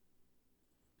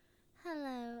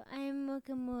Hello, I'm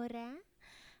Mukamura,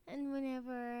 and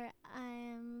whenever I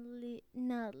am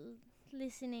not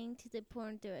listening to the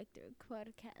Porn Director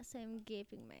podcast, I'm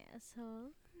gaping my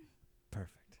asshole.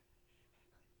 Perfect.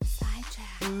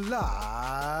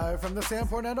 Live from the San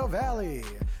Fernando Valley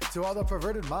to all the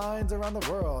perverted minds around the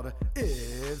world,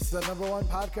 it's the #1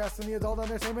 podcast in the adult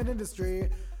entertainment industry,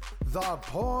 the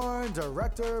Porn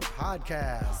Director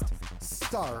Podcast,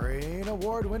 starring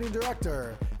award-winning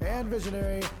director and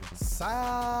visionary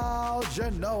Sal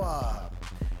Genoa.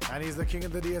 And he's the king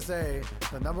of the DSA,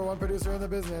 the #1 producer in the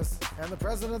business, and the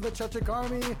president of the Chechik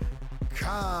Army,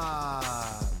 Khan.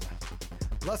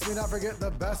 Lest we not forget the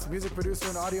best music producer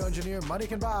and audio engineer money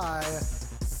can buy,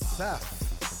 Seth.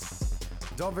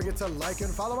 Don't forget to like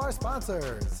and follow our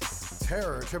sponsors,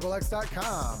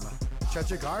 TerrorXXX.com,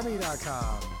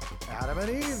 ChechikArmy.com,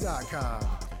 AdamandEve.com,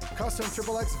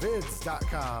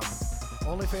 CustomXXXVids.com,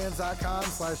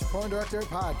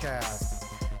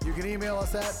 OnlyFans.com/PornDirectorPodcast. You can email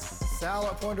us at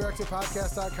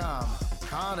Sal@PornDirectorPodcast.com,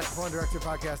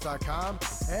 Khan@PornDirectorPodcast.com,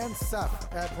 and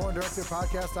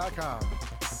Seth@PornDirectorPodcast.com.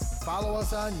 Follow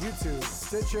us on YouTube,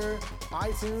 Stitcher,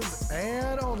 iTunes,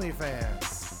 and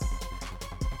OnlyFans.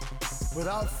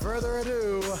 Without further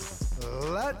ado,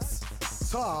 let's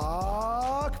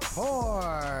talk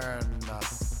porn.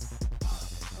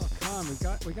 Oh, Con,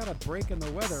 we got a break in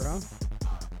the weather, huh?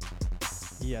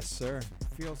 Yes, sir.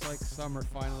 Feels like summer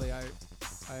finally. I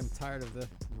am tired of the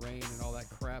rain and all that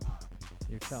crap.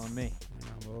 You're telling me.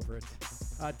 I'm over it.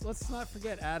 Let's not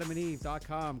forget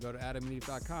AdamandEve.com. Go to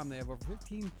AdamandEve.com. They have over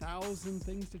 15,000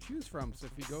 things to choose from. So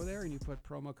if you go there and you put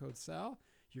promo code SAL,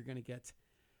 you're going to get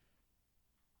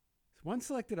one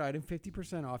selected item,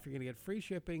 50% off. You're going to get free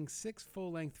shipping, 6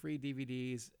 full-length free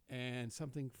DVDs, and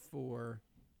something for,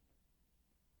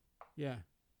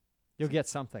 You'll get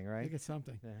something, right? you get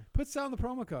something. Yeah. Put SAL in the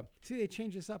promo code. See, they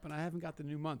changed this up, and I haven't got the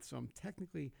new month, so I'm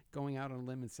technically going out on a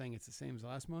limb and saying it's the same as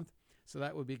last month. So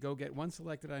that would be go get one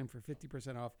selected item for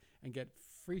 50% off and get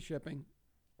free shipping,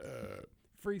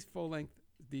 free full-length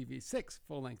DVDs, 6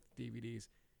 full-length DVDs,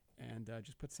 and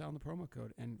just put SAL in the promo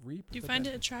code and reap. Do you find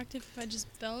it attractive if I just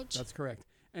belch? That's correct.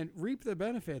 And reap the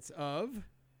benefits of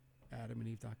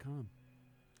AdamandEve.com.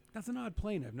 That's an odd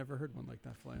plane. I've never heard one like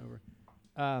that fly over.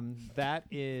 That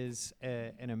is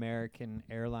an American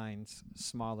Airlines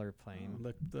smaller plane.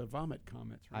 The vomit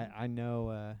comments, right? I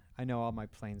know all my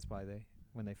planes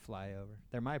when they fly over.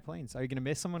 They're my planes. Are you gonna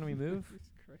miss them when we move?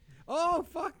 Oh,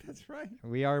 fuck, that's right.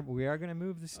 We are gonna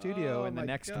move the studio in the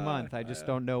next month. I just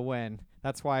don't know when.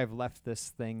 That's why I've left this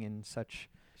thing in such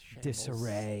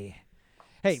disarray.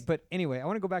 Hey, but anyway, I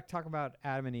want to go back to talk about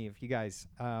Adam and Eve. You guys,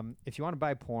 if you want to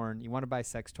buy porn, you want to buy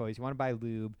sex toys, you want to buy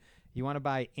lube, you want to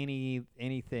buy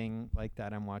anything like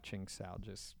that. I'm watching Sal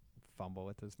just fumble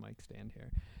with his mic stand here.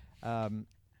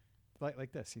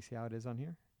 Like this. You see how it is on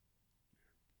here?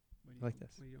 Like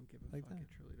this. When you don't give a Like fuck, that. it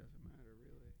truly doesn't matter,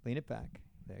 really. Lean it back.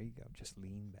 There you go. Just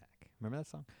lean back. Remember that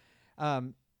song?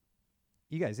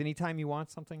 You guys, anytime you want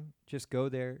something, just go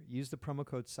there. Use the promo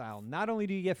code SAL. Not only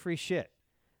do you get free shit,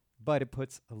 but it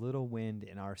puts a little wind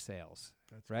in our sales.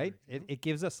 That's right? correct. It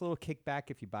gives us a little kickback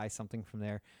if you buy something from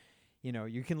there. You know,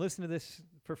 you can listen to this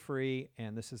for free,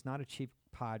 and this is not a cheap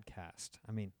podcast.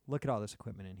 I mean, look at all this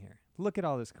equipment in here. Look at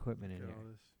all this equipment in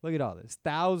here. Look at all this.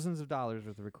 Thousands of dollars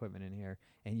worth of equipment in here,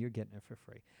 and you're getting it for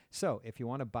free. So if you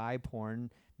want to buy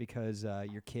porn because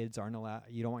your kids aren't allowed,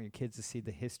 you don't want your kids to see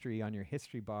the history on your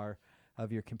history bar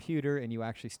of your computer, and you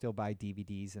actually still buy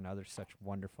DVDs and other such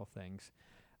wonderful things,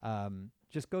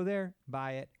 just go there,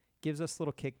 buy it. Gives us a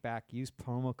little kickback. Use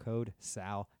promo code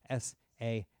SAL,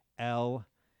 S-A-L,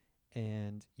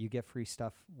 and you get free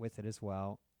stuff with it as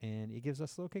well, and it gives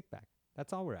us a little kickback.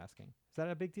 That's all we're asking. Is that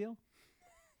a big deal?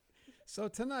 So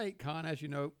tonight, Con, as you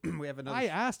know, we have another... I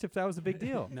asked if that was a big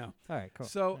deal. No. All right, cool.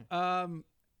 So,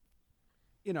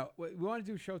 we want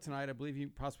to do a show tonight. I believe you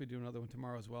possibly do another one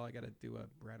tomorrow as well. I got to do a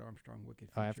Brad Armstrong Wicked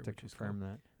feature. I have to which is confirm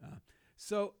cool. that.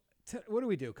 So what do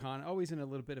we do, Con? Always in a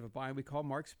little bit of a bind. We call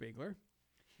Mark Spiegler,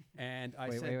 and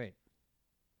I said... Wait.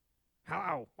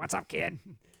 Hello. What's up, kid?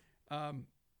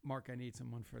 Mark, I need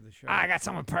someone for the show. I got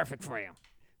someone perfect for you.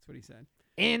 That's what he said.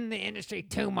 In the industry,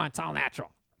 2 months, all natural.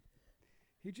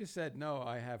 He just said, no,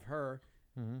 I have her.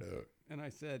 Mm-hmm. And I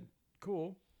said,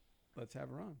 cool, let's have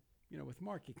her on. You know, with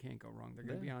Mark, you can't go wrong. They're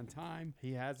going to be on time.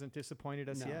 He hasn't disappointed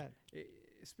us yet.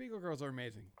 Spiegel girls are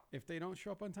amazing. If they don't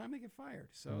show up on time, they get fired.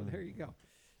 So there you go.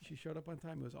 She showed up on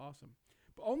time. It was awesome.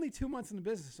 But only 2 months in the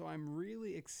business, so I'm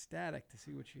really ecstatic to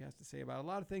see what she has to say about a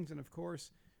lot of things. And, of course,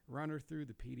 run her through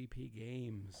the PDP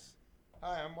games.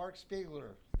 Hi, I'm Mark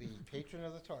Spiegler, the patron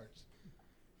of the tarts.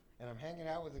 And I'm hanging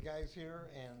out with the guys here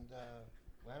and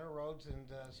Lana Rhodes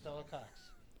and Stella Cox.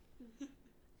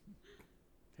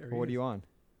 There Well, he what are is. you on?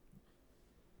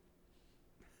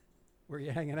 Where are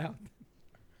you hanging out?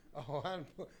 Oh, well,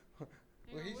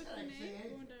 he said I can say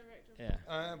anything.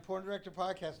 Yeah.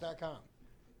 PornDirectorPodcast.com.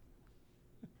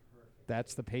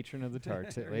 That's the patron of the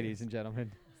tarts, There he ladies is. and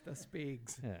gentlemen. It's the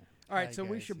Spigs. Yeah. All right, Hi, so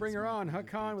we guys, should bring it's her on. Michael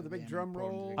Huck on with a Dupont, big the drum porn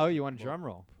roll. director. Oh, you want a drum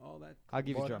roll? All that. I'll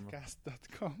give you a drum roll.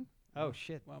 Podcast.com. Oh,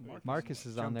 shit. Wow, Marcus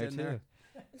is on jumped there, in too. there.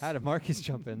 How did Marcus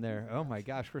jump in there? Oh, my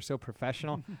gosh. We're so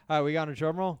professional. All right, we got a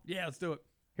drum roll? Yeah, let's do it.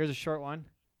 Here's a short one.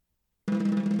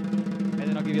 And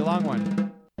then I'll give you a long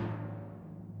one.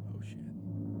 Oh, shit.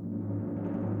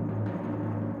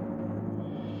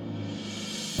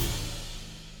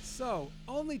 So,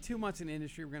 only 2 months in the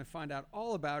industry. We're going to find out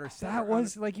all about her. set her That on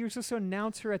was like you were supposed to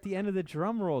announce her at the end of the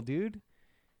drum roll, dude.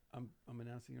 I'm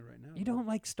announcing it right now. You don't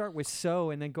like start with so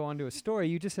and then go on to a story.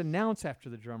 You just announce after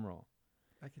the drum roll.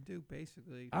 I can do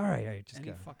basically All right, just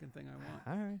any go. fucking thing I want.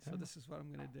 All right. So this is what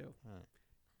I'm going to do. All right.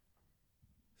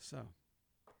 So,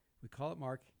 we call it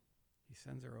Mark. He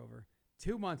sends her over.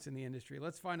 2 months in the industry.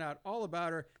 Let's find out all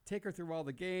about her. Take her through all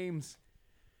the games.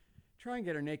 Try and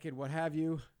get her naked, what have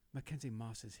you. Mackenzie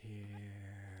Moss is here.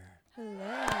 Hello.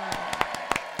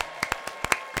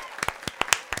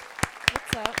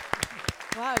 What's up?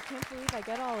 Wow, I can't believe I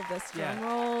get all of this. Drum Yeah.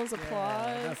 rolls, Yeah,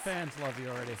 applause. the fans love you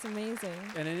already. It's amazing.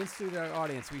 And an in-studio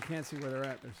audience. We can't see where they're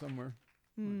at. They're somewhere.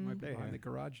 Might be They're behind here. the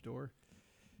garage door.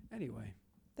 Anyway.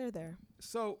 They're there.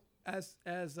 So, as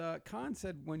Khan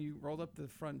said when you rolled up the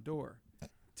front door,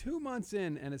 2 months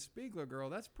in and a Spiegler girl,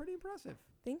 that's pretty impressive.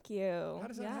 Thank you. How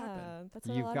does that yeah, happen? That's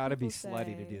what a You've lot got to of be people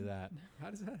slutty to say. do that.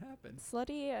 How does that happen?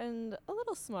 Slutty and a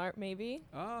little smart, maybe.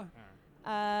 Ah,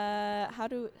 How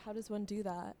does one do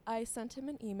that? I sent him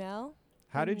an email.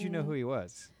 How did you know who he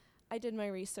was? I did my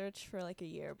research for like a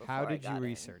year before. How I did you got in.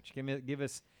 research? Give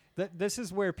us. This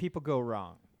is where people go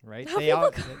wrong, right? How They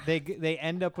all people they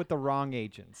end up with the wrong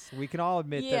agents. We can all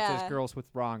admit that Yeah. there's girls with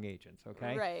wrong agents.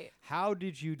 Okay. Right. How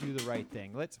did you do the right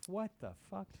thing? What the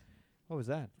fuck? What was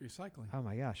that? recycling. Oh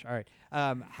my gosh! All right.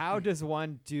 How does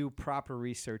one do proper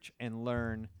research and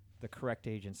learn the correct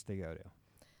agents to go to?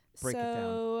 Break it down.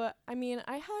 So, I mean,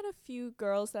 I had a few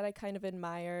girls that I kind of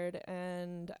admired,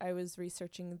 and I was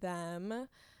researching them,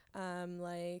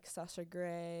 like Sasha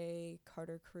Grey,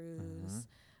 Carter Cruz,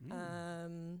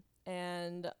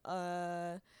 and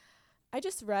I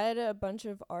just read a bunch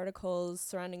of articles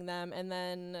surrounding them, and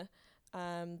then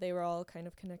they were all kind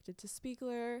of connected to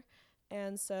Spiegler,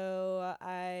 and so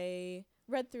I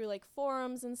read through like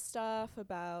forums and stuff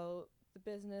about the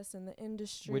business and the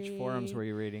industry. Which forums were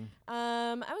you reading?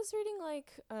 I was reading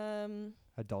like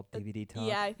Adult DVD Talk.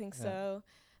 yeah, I think Yeah. so.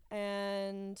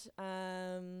 And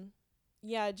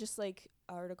yeah, just like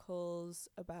articles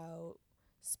about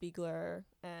Spiegler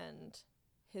and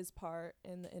his part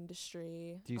in the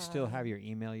industry. Do you still have your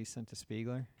email you sent to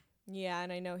Spiegler? Yeah,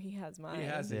 and I know he has mine.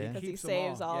 has it. He because he keeps them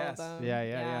saves all. all Yes. of them.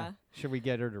 Yeah. Should we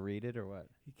get her to read it or what?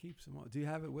 He keeps them all. Do you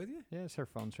have it with you? Yeah, it's her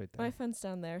phone's right there. My phone's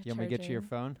down there. You want me to get you your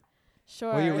charging. phone?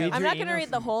 Sure. Will you read I'm your not gonna email read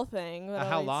the from- whole thing. But I'll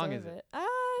how read long some is of it?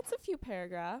 It's a few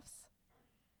paragraphs.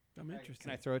 I'm interested.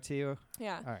 Can I throw it to you?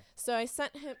 Yeah. All right. So I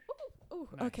sent him. Ooh,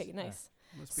 Nice. okay, nice.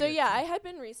 Must So be a yeah, two- I had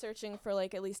been researching for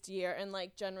like at least a year and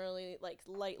like generally like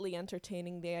lightly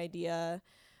entertaining the idea.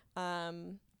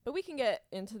 But we can get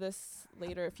into this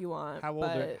later if you want. How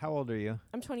old are you?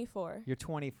 I'm 24. You're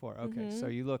 24. Okay, so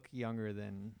Mhm. you look younger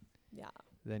than Yeah.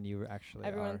 you actually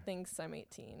Everyone are. thinks I'm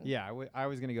 18. Yeah, I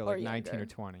was gonna go Or like 19 or younger.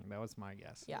 20. That was my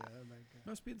guess. Yeah.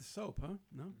 Must be the soap, huh?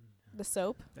 No, The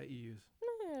soap? that you use. I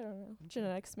don't know.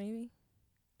 Genetics maybe.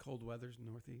 Cold weather's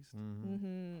northeast.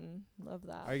 Love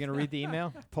that. Are you gonna read the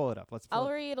email? Pull it up. Let's. Pull I'll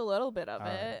it. read a little bit of All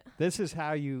right. it. This is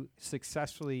how you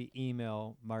successfully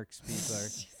email Mark Spiegler,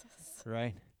 Jesus.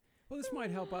 right? Well, this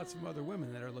might help out some other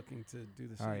women that are looking to do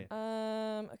the same. All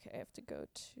right. Okay, I have to go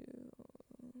to.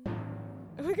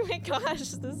 Oh my gosh,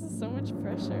 this is so much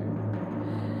pressure.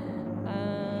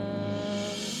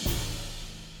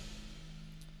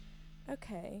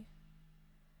 Okay.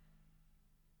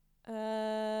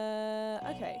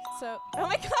 Okay, so. Oh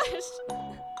my gosh!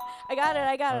 I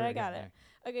got it.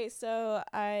 Okay, so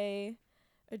I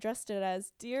addressed it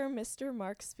as Dear Mr.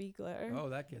 Mark Spiegler. Oh,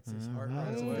 that gets his heart Mhm. right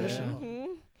That's away.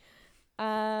 official.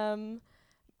 Mhm.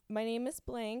 My name is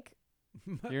blank.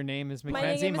 Your name is My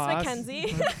Mackenzie name is Moss.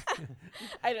 Mackenzie.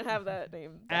 I didn't have that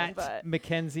name then, At but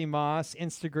Mackenzie Moss,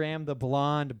 Instagram, the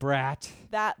blonde brat.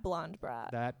 that blonde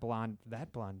brat. That blonde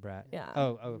brat. Yeah.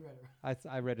 Oh.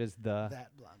 I read as the.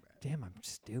 That blonde rat. Damn, I'm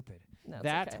stupid. No, it's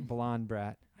That okay. blonde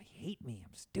brat. I hate me.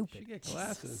 I'm She stupid. get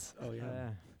glasses. Oh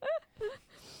yeah.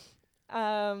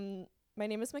 Uh, My my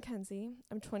name is Mackenzie.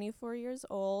 I'm 24 years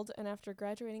old, and after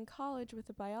graduating college with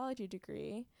a biology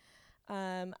degree,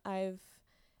 I've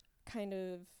kind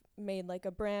of made like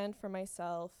a brand for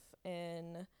myself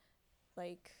in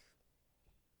like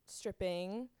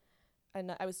stripping,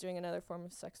 and I was doing another form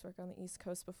of sex work on the East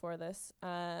Coast before this.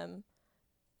 In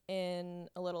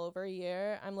a little over a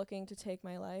year, I'm looking to take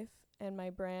my life and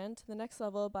my brand to the next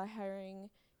level by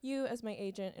hiring you as my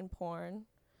agent in porn.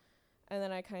 And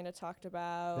then I kind of talked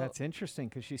about... That's interesting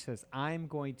because she says, I'm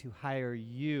going to hire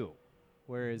you,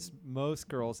 whereas most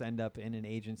girls end up in an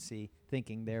agency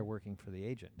thinking they're working for the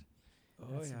agent.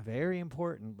 That's very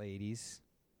important, ladies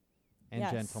and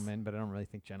gentlemen, but I don't really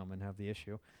think gentlemen have the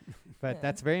issue. But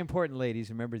that's very important, ladies.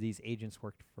 Remember, these agents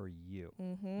worked for you.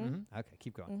 Okay,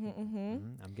 keep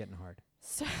going. I'm getting hard.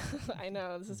 So I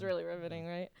know, this is really riveting,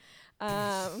 right?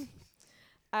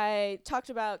 I talked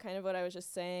about kind of what I was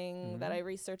just saying, that I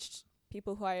researched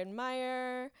people who I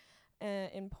admire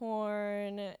in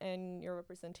porn, and your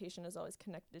representation is always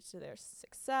connected to their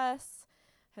success,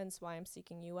 hence why I'm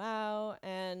seeking you out.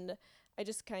 And I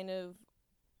just kind of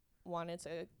wanted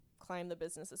to climb the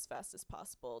business as fast as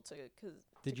possible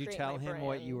Did you tell him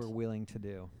what you were willing to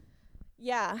do?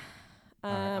 Yeah.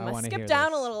 I skipped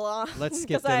down a little long. Let's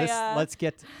get to this. Let's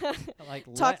get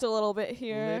talked a little bit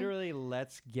here. Literally,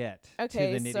 let's get to the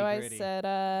nitty-gritty. So I said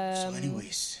so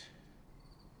anyways,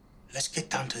 let's get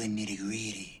down to the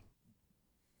nitty-gritty.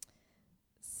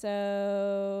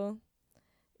 So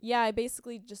yeah, I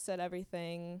basically just said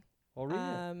everything. Well,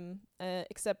 read it.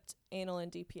 Except anal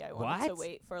and DP. I wanted to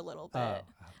wait for a little bit. Okay.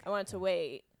 I wanted to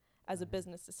wait as a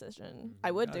business decision. I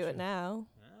would do it now.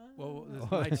 Well,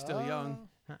 the night's still young.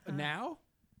 Now?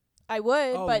 I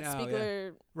would, but now,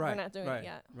 Spiegler, we're not doing it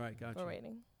yet. Right, gotcha. We're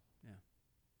waiting. Yeah.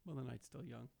 Well, the night's still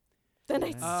young. The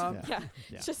night's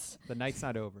just the night's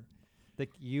not over.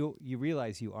 You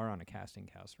realize you are on a casting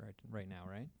couch right now,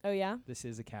 right? Oh yeah. This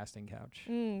is a casting couch.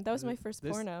 That was my first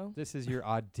porno. This is your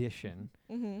audition.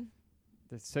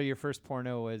 So your first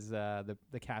porno was the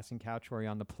casting couch. Were you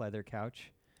on the pleather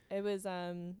couch? It was,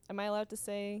 am I allowed to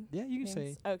say? Yeah, you can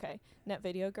say. Okay. Net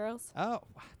Video Girls. Oh,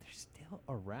 wow, they're still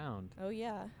around. Oh,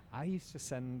 yeah. I used to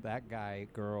send that guy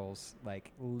girls,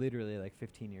 literally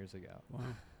 15 years ago. Wow.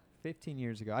 15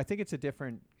 years ago. I think it's a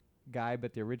different guy,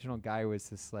 but the original guy was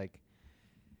this,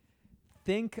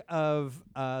 think of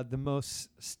the most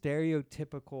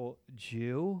stereotypical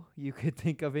Jew you could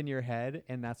think of in your head,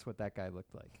 and that's what that guy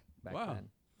looked like back then.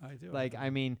 I do. I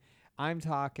mean, I'm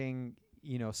talking...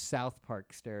 South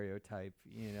Park stereotype,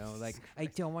 I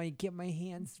don't want to get my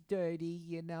hands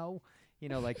dirty,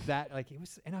 like that. It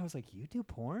was, and I was like, you do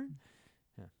porn?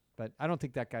 Yeah. But I don't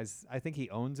think that guy's, I think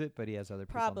he owns it, but he has other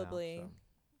people Probably.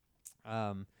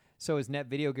 Now, so is Net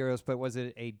Video Girls, but was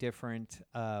it a different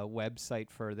website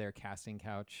for their casting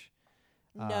couch?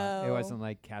 No. It wasn't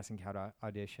like casting couch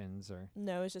auditions or?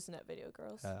 No, it was just Net Video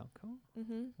Girls. Oh, cool.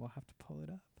 We'll have to pull it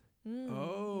up.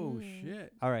 Oh,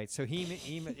 shit. All right. So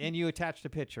he and you attached a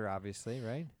picture, obviously,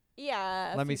 right?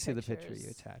 Yeah. Let me see the picture you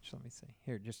attached. Let me see.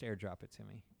 Here, just airdrop it to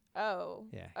me. Oh.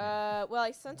 Yeah. Well,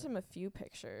 I sent him a few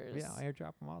pictures. Yeah,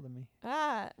 airdrop them all to me.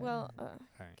 Well, all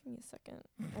right. Give me a second.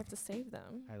 I have to save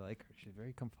them. I like her. She's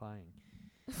very complying.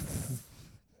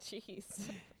 Jeez.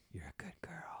 You're a good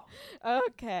girl.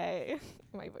 Okay.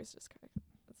 My voice just cracked.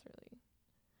 That's really...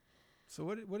 So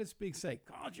what did Speak say?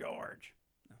 Call George.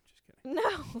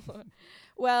 No.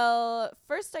 Well,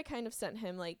 first I kind of sent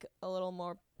him a little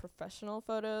more professional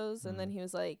photos, and then he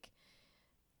was like,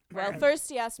 well, first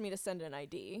he asked me to send an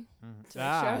ID to make sure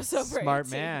I was over smart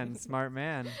 18. man, smart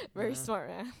man. Very smart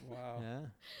man. Wow.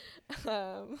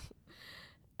 Yeah.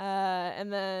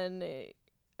 And then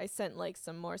I sent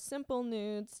some more simple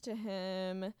nudes to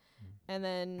him. And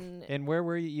then... And where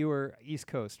were you? You were East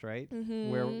Coast, right?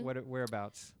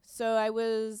 Whereabouts? So I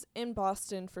was in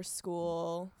Boston for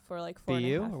school for 4.5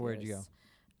 years. BU, or where'd you go?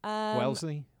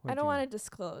 Wellesley? I don't want to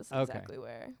disclose exactly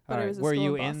where. But right. it was a were school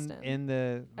you in Boston. in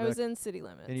the... I was in city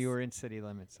limits. And you were in city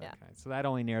limits. Yeah. Okay. So that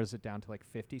only narrows it down to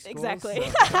 50 schools?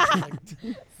 Exactly.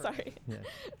 Sorry. Yeah.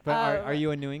 But are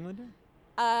you a New Englander?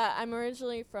 I'm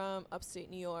originally from upstate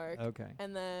New York. Okay.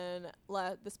 And then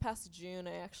this past June,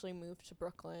 I actually moved to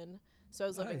Brooklyn. So I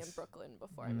was living in Brooklyn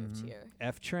before I moved here.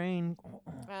 F train.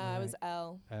 I was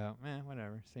L. Oh,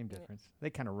 whatever. Same difference. They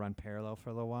kind of run parallel for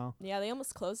a little while. Yeah, they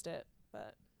almost closed it,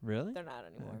 but really, they're not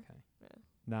anymore. Okay. Yeah.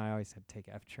 No, I always had to take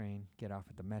F train, get off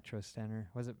at the Metro Center.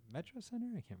 Was it Metro Center?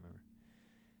 I can't remember.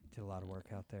 Did a lot of work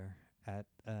out there at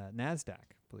NASDAQ,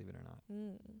 believe it or not.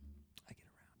 I get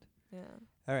Yeah.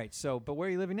 All right. So, but where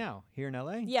are you living now? Here in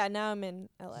LA? Yeah, now I'm in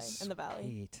LA, in the Valley.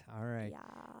 Sweet. All right. Yeah.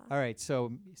 All right.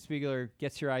 So Spiegler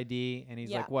gets your ID, and he's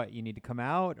Yeah. like, "What? You need to come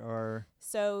out, or?"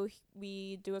 So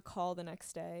we do a call the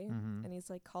next day, Mhm. and he's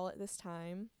like, call it this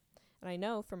time. And I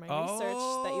know from my research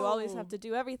that you always have to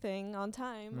do everything on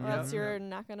time, or Yeah. else you're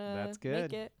not going to That's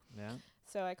good. make it. Yeah.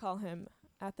 So I call him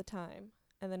at the time,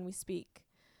 and then we speak.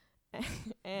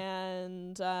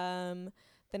 And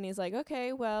then he's like,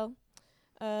 okay, well,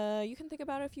 you can think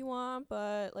about it if you want,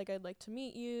 but like I'd like to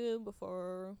meet you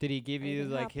before. Did he give you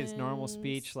anything like his normal happens.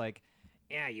 speech, like,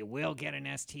 Yeah, you will get an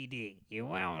STD. You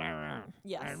will.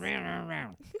 Yes.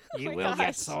 You my will get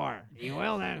gosh. sore. You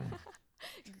will then.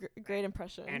 Great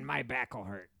impression. And my back will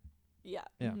hurt. yeah.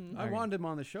 Yeah. Mhm. I Okay. wanted him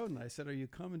on the show tonight. I said, "Are you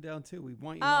coming down too? We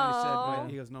want you on." He said, Aw.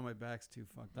 "He goes, no, my back's too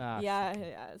fucked up." ah, Yeah,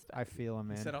 yeah. It's I feel him,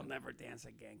 He man. said, "I'll never dance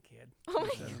again, kid." Oh He my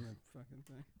said on the fucking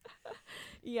thing.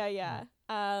 yeah.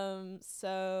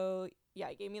 So yeah,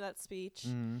 he gave me that speech.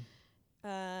 Mhm.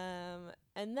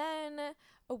 And then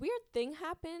a weird thing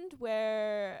happened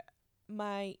where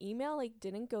my email like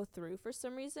didn't go through for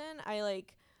some reason. I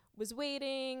like was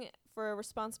waiting for a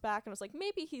response back, and I was like,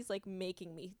 maybe he's like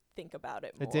making me think about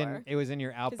it more. It didn't. It was in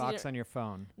your you outbox didn't- on your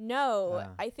phone. No, Ah.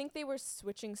 I think they were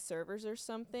switching servers or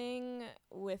something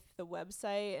with the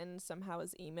website, and somehow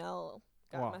his email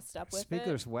got Well, messed up with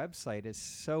Spiegler's it. website is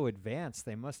so advanced.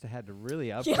 They must have had to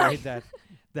really upgrade that.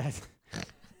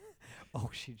 Oh,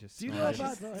 she just. Do you know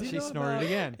snorted. about? Do you She know snorted about-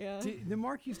 again. Yeah. The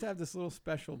Mark used to have this little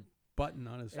special button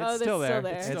on his. Oh, It's that's still there. still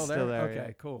there. It's It's still still there. there, Okay,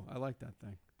 yeah. cool. I like that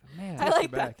thing. Man, I Takes like you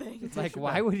that back. thing. Takes like, you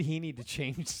why back. would he need to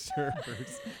change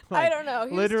servers? I don't know.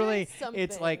 He was literally, doing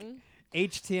it's like something.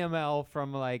 HTML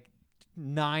from like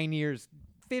 9 years,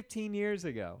 15 years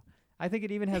ago. I think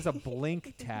it even has a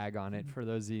blink tag on it for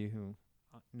those of you who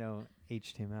know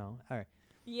HTML. All right.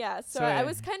 Yeah, so So, I yeah.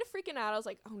 was kind of freaking out. I was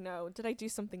like, oh no, did I do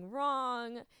something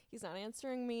wrong? He's not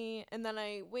answering me. And then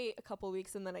I wait a couple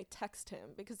weeks, and then I text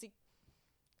him because he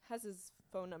has his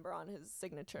phone number on his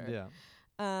signature. Yeah.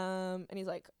 And he's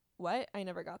like, what? I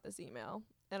never got this email.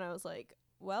 And I was like,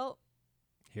 well,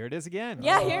 Here it is again.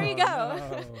 yeah, here you go.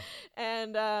 no.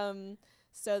 And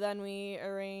so then we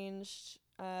arranged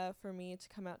for me to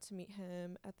come out to meet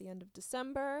him at the end of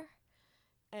December.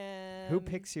 And Who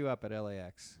picks you up at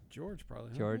LAX? George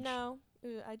probably. Huh? George? No,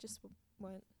 I just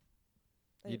went.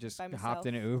 You just by hopped myself.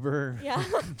 in an Uber, Yeah.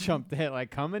 jumped in, like,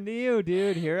 coming to you,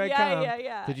 dude. Here I yeah, come.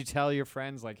 yeah. Did you tell your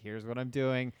friends, like, here's what I'm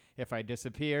doing? If I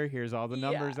disappear, here's all the Yeah.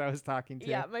 numbers I was talking to?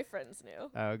 Yeah, my friends knew.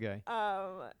 Oh, okay.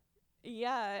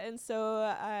 Yeah, and so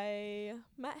I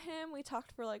met him. We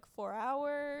talked for like 4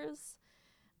 hours.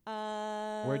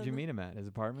 Where'd you meet him at? His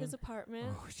apartment? His apartment.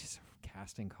 Oh, it's just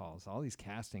casting calls. All these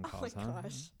casting Oh calls, my huh?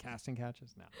 gosh. Casting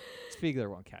couches? No. Spiegler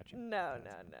won't catch you. No.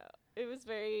 It was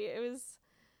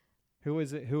Who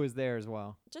was it? Who was there as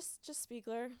well? just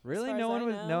Spiegler. as Really? far No as one I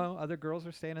was. know. No other girls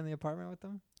were staying in the apartment with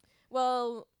them.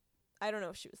 Well, I don't know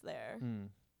if she was there. Hmm.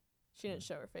 She didn't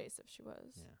show her face if she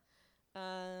was.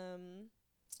 Yeah.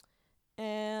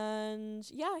 And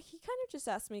yeah, he kind of just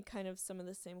asked me kind of some of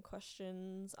the same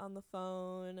questions on the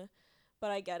phone,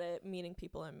 but I get it. Meeting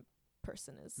people in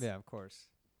person is Yeah, of course.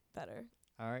 better.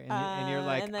 All right, and you're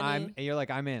like, and then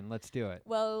I'm in. Let's do it.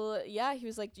 Well, yeah, he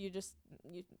was like, you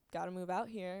got to move out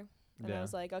here. And Yeah. I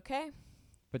was like, okay.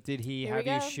 But did he Here we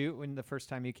have you go. shoot when the first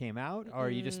time you came out, or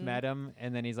you just Mm-mm. met him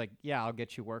and then he's like, yeah, I'll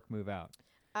get you work, move out,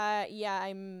 Yeah,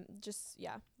 I'm just,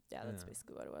 yeah, that's Yeah.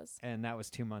 basically what it was. and that was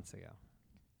 2 months ago.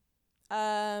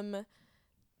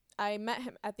 I met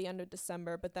him at the end of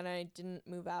December, but then I didn't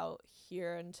move out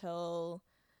here until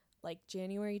like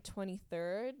January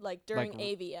 23rd, like during Like,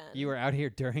 AVN. You were out here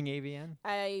during AVN.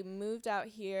 I moved out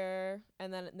here,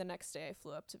 and then the next day I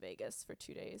flew up to Vegas for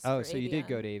 2 days. Oh, for so you did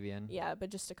go AVN. to AVN. Yeah, but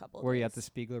just a couple. Were days. you at the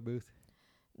Spiegler booth?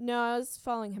 No, I was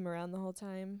following him around the whole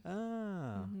time.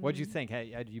 Ah, what'd you Mhm. think?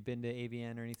 Had you been to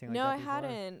AVN or anything like No, that I before?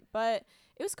 hadn't, but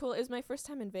it was cool. It was my first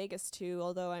time in Vegas too,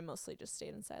 although I mostly just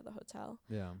stayed inside the hotel.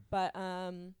 Yeah. But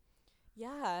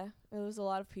yeah, it was a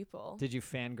lot of people. Did you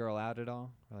fangirl out at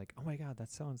all? Or like, oh my god,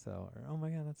 that's so and so, or oh my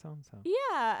god, that's so and so.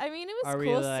 Yeah, I mean, it was Are we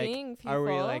cool like- seeing people. Are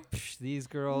we like, Psh, these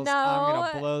girls? No, I'm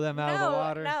gonna blow them out of the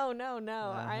water.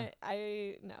 No. Uh-huh.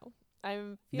 I no.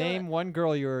 I'm Name one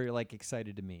girl you were like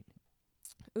excited to meet.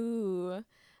 Ooh.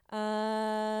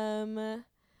 I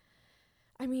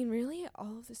mean, really,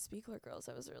 all of the Spiegler girls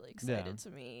I was really excited to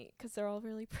meet because they're all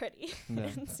really pretty Yeah.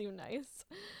 and seem nice.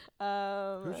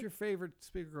 Who's your favorite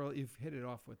speaker girl you've hit it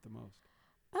off with the most?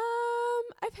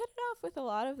 I've hit it off with a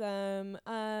lot of them.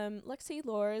 Lexi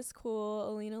Laura's cool.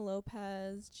 Alina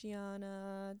Lopez,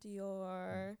 Gianna,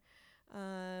 Dior.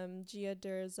 Gia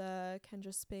Durza,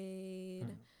 Kendra Spade.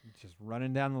 Just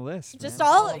running down the list. Just man.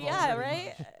 all, yeah,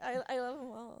 right? I love them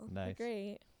all. Nice. They're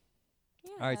great.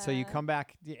 Yeah. All right, so you come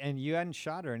back, and you hadn't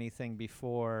shot or anything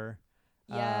before.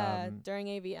 Yeah, during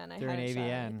AVN, I during hadn't shot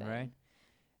AVN, anything. right?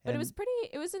 But And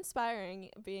it was inspiring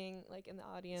being like in the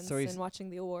audience So he's- and watching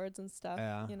the awards and stuff.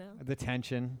 Yeah. You know. the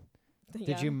tension. Yeah.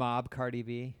 Did you mob Cardi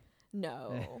B?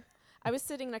 No. I was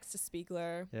sitting next to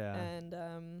Spiegler. Yeah.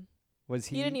 And Was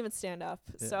he didn't even stand up.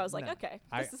 So I was like, no. okay,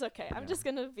 I- this is okay. I'm yeah. just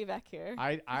gonna be back here.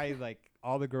 I like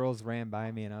all the girls ran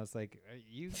by me, and I was like,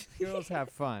 "You girls have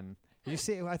fun." Did you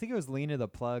see? I think it was Lena the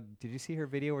Plug. Did you see her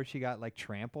video where she got like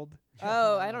trampled?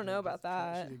 Oh, I don't know about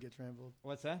that. She did get trampled.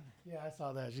 What's that? Yeah, I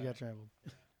saw that. She got trampled.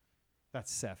 That's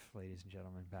Seth, ladies and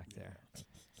gentlemen, back there.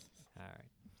 All right.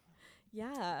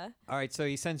 Yeah. All right. So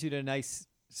he sends you to a nice,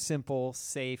 simple,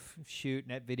 safe shoot.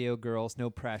 Net video girls, no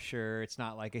pressure. It's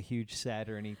not like a huge set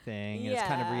or anything. It's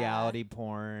kind of Yeah. reality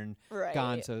porn, Right.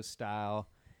 Gonzo style.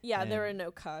 Yeah, there were and- no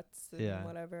cuts and Yeah.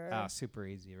 whatever. Ah, super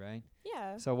easy, right?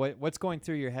 Yeah. So what's going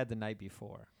through your head the night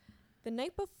before? The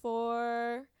night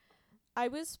before, I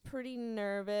was pretty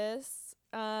nervous.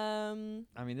 I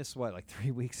mean, this is what, like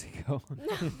 3 weeks ago?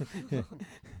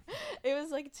 It was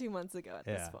like 2 months ago at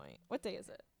this Yeah. point. What day is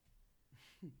it?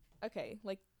 Okay,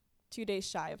 like 2 days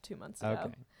shy of 2 months ago.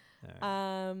 Okay.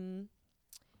 All right.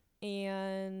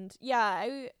 And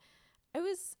yeah, I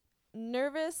was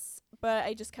nervous, but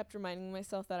I just kept reminding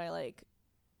myself that I like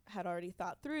had already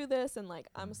thought through this and like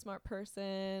I'm a smart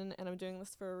person and I'm doing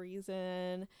this for a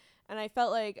reason. And I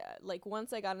felt like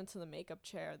once I got into the makeup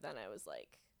chair, then I was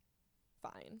like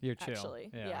fine. You're chill.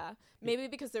 Actually. Yeah. Yeah. Maybe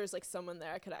because there was like someone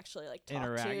there I could actually like talk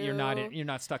Interact. to. You're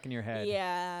not stuck in your head.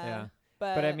 Yeah. Yeah.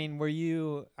 But I mean, are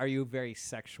you a very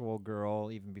sexual girl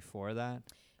even before that?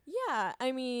 yeah,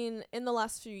 I mean, in the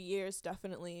last few years,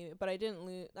 definitely. But I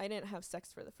didn't have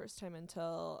sex for the first time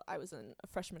until I was a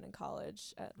freshman in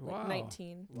college at like Wow.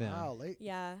 19. Wow, late.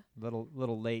 Yeah,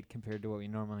 Little late compared to what we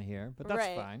normally hear, but that's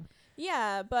Right. fine.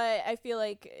 yeah. But I feel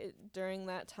like during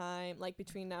that time, like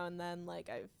between now and then, like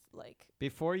I've like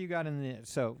Before you got in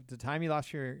the time you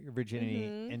lost your virginity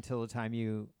Mhm. until the time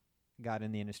you got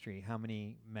in the industry, how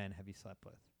many men have you slept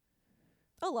with?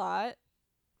 a lot.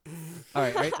 All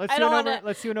right, let's I do don't an over. wanna-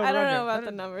 Let's do an over. I don't under. know about No,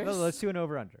 the no, no, numbers. let's do an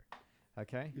over under.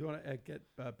 Okay. You want to get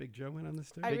Big Joe in on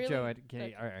this too? I Big really- Joe. Okay.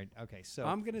 okay. All right. Okay. So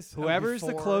I'm gonna. whoever's the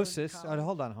before closest. college?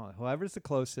 Hold on. Whoever's the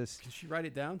closest. Can she write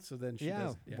it down so then she Yeah.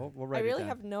 does? Yeah. We'll I write it really down.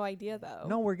 have no idea though.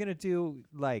 No, we're gonna do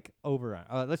like over.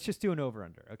 Let's just do an over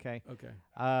under. Okay. Okay.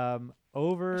 I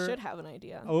Over. should have an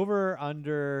idea. Over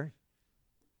under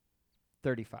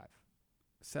 35.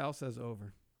 Sal says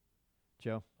over.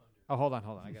 Joe. Oh, hold on.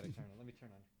 I gotta turn it. Let me turn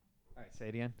on. All right, say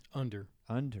it again. Under.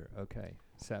 Under. Okay.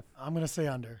 Seth. I'm gonna say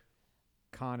under.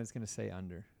 Con is gonna say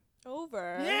under.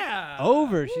 Over. Yeah.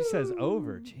 Over. She says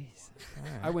over. Jeez. All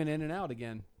right. I went in and out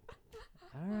again.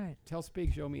 All right. Tell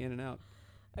Speak, show me in and out.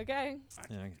 Okay.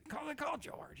 Yeah. Call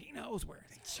George. He knows where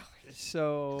it is.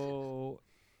 So,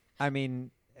 I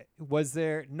mean, was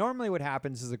there normally what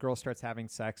happens is a girl starts having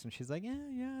sex and she's like,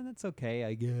 yeah, that's okay,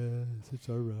 I guess it's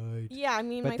all right. Yeah, I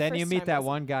mean, But my then you first meet time that was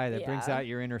one guy that brings yeah. out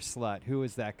your inner slut. Who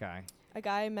is that guy? a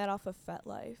guy I met off of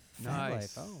FetLife.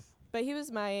 Nice. Oh, But he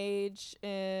was my age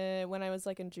when I was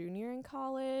like a junior in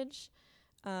college.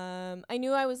 I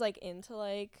knew I was like into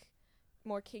like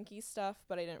more kinky stuff,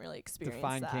 but I didn't really experience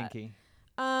define that. kinky.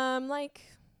 Like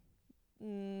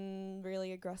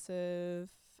really aggressive,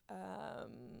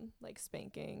 like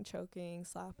spanking, choking,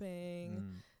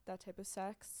 slapping, that type of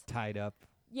sex. Tied up,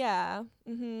 Yeah.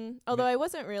 Although I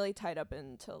wasn't really tied up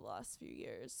until the last few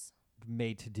years.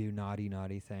 made to do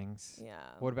naughty things. Yeah.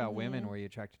 What about women? Mhm. Were you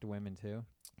attracted to women too?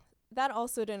 That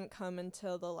also didn't come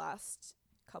until the last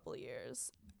couple of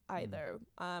years either.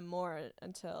 More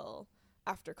until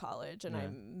after college, and I Yeah.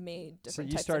 made different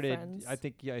So you types started. of friends. I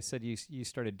think I said you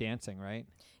started dancing, right?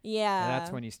 Yeah. And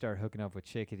that's when you start hooking up with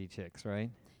chickadee chicks, right?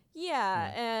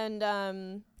 Yeah,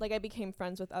 and like I became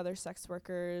friends with other sex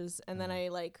workers, and then I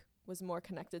like was more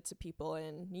connected to people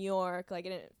in New York. Like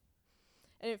I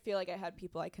didn't feel like I had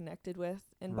people I connected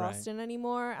with in Right. Boston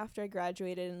anymore after I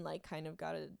graduated and like kind of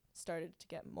started to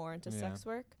get more into Yeah. sex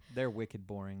work. They're wicked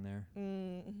boring there.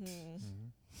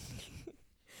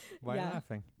 Why Yeah.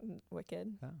 laughing?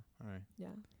 Wicked. Oh, all right. Yeah.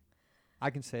 I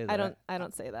can say that. I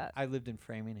don't say that. I lived in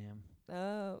Framingham.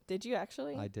 Oh, did you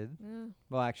actually? I did. Yeah.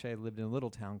 Well, actually, I lived in a little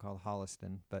town called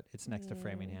Holliston, but it's next to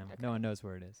Framingham. okay. No one knows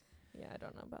where it is. Yeah, I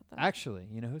don't know about that. Actually,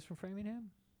 you know who's from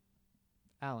Framingham?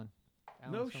 Alan.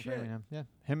 No Alan's from shit. Framingham. Yeah.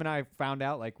 Him and I found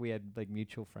out like we had like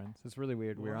mutual friends. It's really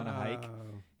weird. We were on a hike, Wow.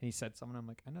 and he said something. I'm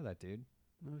like, I know that dude.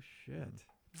 No shit.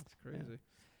 That's crazy.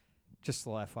 Just a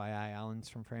little FYI, Alan's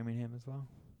from Framingham as well.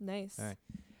 Nice. All right.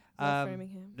 Love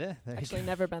Framingham. Yeah, there you Actually, go.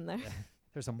 never been there.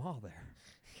 There's a mall there.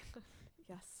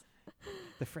 Yes.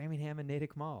 The Framingham and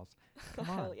Natick malls. Come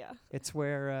on. Hell yeah. It's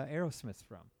where Aerosmith's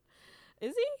from.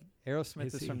 Is he? Aerosmith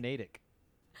Is is from he? Natick.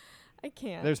 I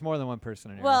can't. There's more than one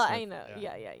person in Aerosmith. well, I know.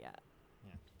 Yeah.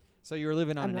 So you were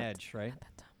living on I'm an not edge, right? Not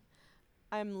that dumb.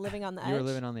 I'm living on the You edge. were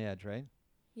living on the edge, right?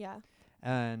 Yeah.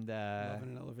 And Love in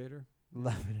an elevator.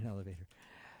 love in an elevator.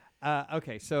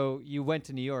 Okay, so you went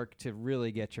to New York to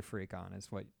really get your freak on,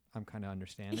 is what I'm kind of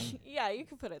understanding. Yeah, you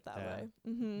could put it that Yeah. way.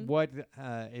 Mm-hmm. What,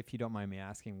 if you don't mind me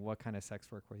asking, what kind of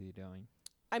sex work were you doing?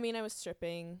 I mean, I was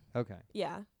stripping. Okay.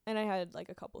 Yeah, and I had like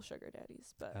a couple sugar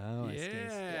daddies, but Oh, I see.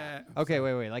 Yeah. Okay,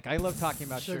 wait. Like, I love talking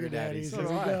about sugar daddies. Here we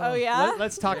do I. go. oh yeah.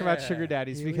 Let's talk about sugar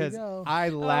daddies Here we because go. I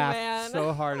laugh man.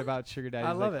 so hard about sugar daddies.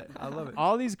 I love Like, it. I love it.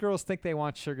 all these girls think they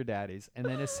want sugar daddies, and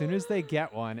then as soon as they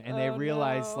get one and they Oh,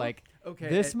 realize, no. like, Okay.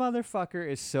 this motherfucker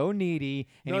is so needy,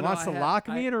 and he wants to lock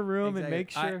me in a room and make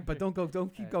sure. But don't keep going,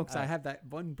 because I Alright. have that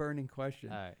one burning question.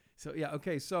 All right. So yeah,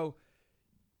 okay. So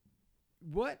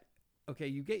what? Okay,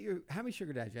 you get your how many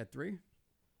sugar daddies? You had 3.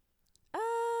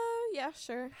 Yeah,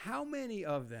 sure. How many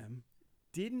of them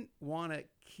didn't want to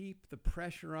keep the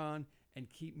pressure on and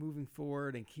keep moving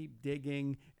forward and keep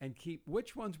digging and keep?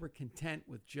 Which ones were content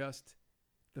with just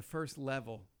the first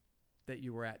level that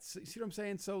you were at? See what I'm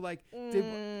saying? So like,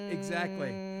 exactly.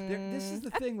 This is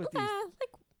the thing with these.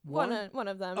 Like one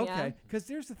of them. Yeah. Okay, because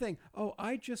there's the thing. Oh,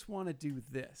 I just want to do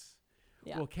this.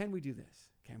 Yeah. Well, can we do this?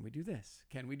 Can we do this?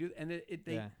 Can we do? And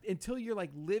they Yeah. until you're like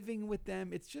living with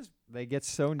them, it's just. They get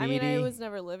so I needy. mean, I was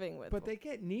never living with. But they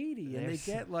get needy and They're they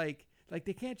so- get like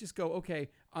they can't just go. Okay,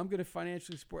 I'm gonna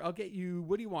financially support. I'll get you.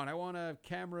 What do you want? I want a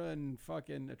camera and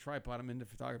fucking a tripod. I'm into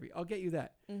photography. I'll get you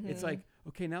that. It's like,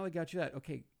 okay, now I got you that.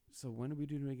 Okay, so when are we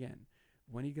doing it again?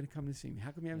 When are you gonna come to see me?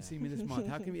 How come you haven't seen me this month?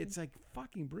 How come it's like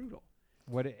fucking brutal?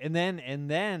 What? And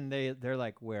then they're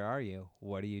like, where are you?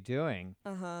 What are you doing?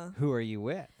 Who are you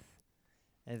with?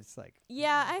 And it's like,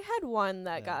 Yeah, I had one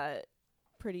that Yeah. got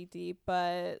pretty deep,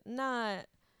 but not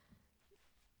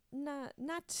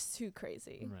too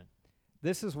crazy. right.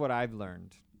 This is what I've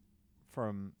learned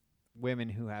from women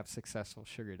who have successful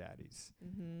sugar daddies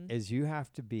Mm-hmm. is you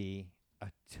have to be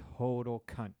a total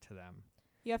cunt to them.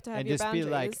 You have to have and your just boundaries.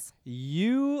 be like,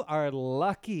 you are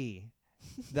lucky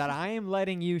that I am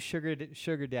letting you sugar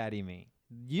daddy me.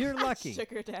 You're lucky.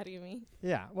 Sugar daddy me.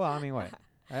 Yeah. Well, I mean, what?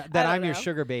 That don't I'm your know.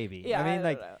 sugar baby. Yeah, I mean, don't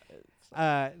like, know. It's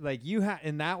fine. like you have,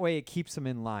 in that way, it keeps them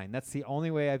in line. That's the only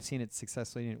way I've seen it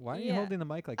successfully. Why are you Yeah. holding the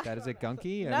mic like that? Is it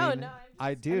gunky? No, I mean, no, I'm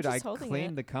I just- dude, I'm I just holding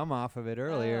cleaned it. the cum off of it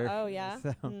earlier. Oh yeah.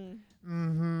 So,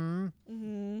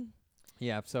 Mm-hmm.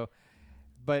 yeah. So,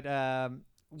 but Yeah,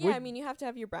 I mean, you have to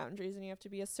have your boundaries and you have to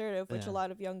be assertive, which Yeah. a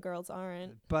lot of young girls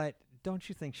aren't. but don't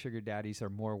you think sugar daddies are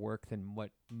more work than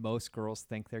what most girls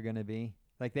think they're gonna be?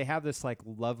 Like they have this like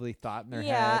lovely thought in their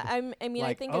Yeah, head. I mean,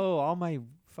 like, I think oh, all my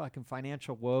fucking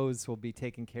financial woes will be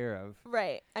taken care of.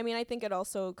 right. I mean, I think it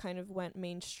also kind of went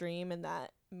mainstream, and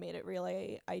that made it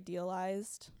really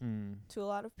idealized Mm. to a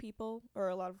lot of people or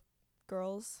a lot of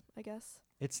girls, I guess.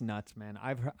 It's nuts, man.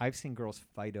 I've seen girls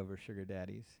fight over sugar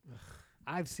daddies.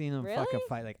 I've seen them Really? fucking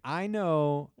fight. Like I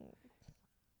know,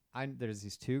 there's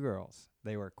these 2 girls.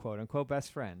 They were quote unquote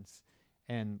best friends,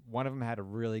 and one of them had a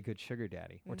really good sugar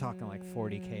daddy. We're talking like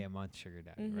 $40K a month sugar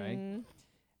daddy, right? Mhm.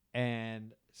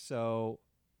 And so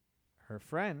her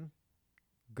friend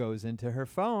goes into her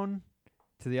phone,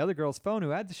 to the other girl's phone who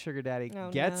had the sugar daddy,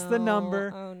 Oh, gets the number,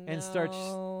 no. Oh, and starts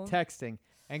no. texting.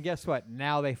 And guess what?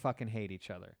 Now they fucking hate each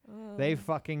other. They Oh.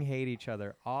 fucking hate each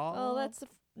other. Oh, that's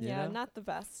you yeah, know? not the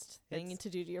best thing It's to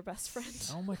do to your best friend.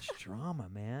 so much drama,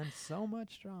 man. So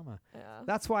much drama. Yeah.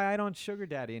 That's why I don't sugar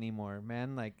daddy anymore,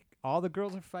 man. Like all the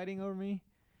girls are fighting over me.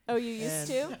 Oh, you used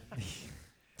to?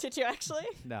 Did you actually?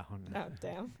 No. Oh,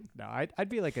 damn. No, I'd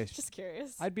be like a Just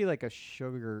curious. I'd be like a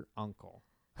sugar uncle.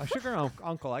 A sugar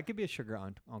uncle. I could be a sugar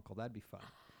uncle. That'd be fun.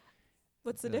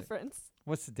 What's the Really? difference?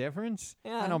 What's the difference?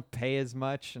 Yeah. I don't pay as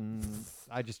much, and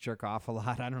I just jerk off a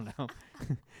lot. I don't know.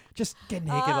 Just get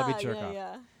naked, let me jerk yeah, off.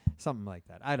 Yeah. Something like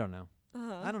that. I don't know.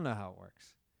 Uh-huh. I don't know how it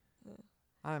works. Yeah.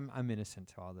 I'm innocent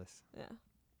to all this. Yeah.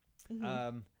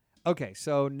 Mhm. Okay,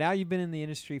 so now you've been in the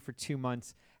industry for 2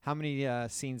 months. How many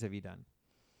scenes have you done?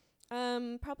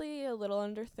 Probably a little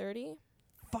under 30.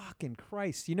 Fucking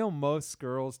Christ. You know most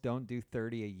girls don't do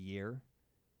 30 a year?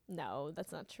 No,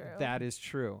 that's not true. That is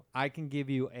true. I can give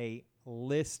you a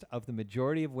list of the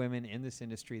majority of women in this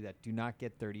industry that do not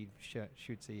get 30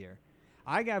 shoots a year.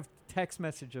 I got text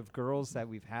message of girls that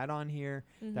we've had on here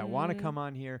that want to Mhm. come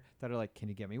on here that are like, can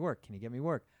you get me work? Can you get me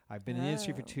work? I've been in the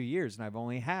industry for Oh. 2 years and I've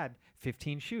only had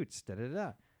 15 shoots. Da da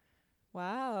da.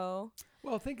 Wow.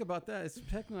 Well, think about that. It's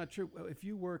technically not true. Well, if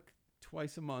you work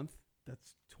twice a month,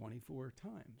 that's 24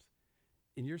 times.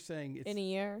 And you're saying it's In a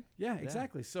year? Yeah,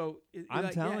 exactly. So I'm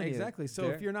telling you, exactly. So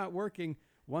if you're not working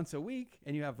once a week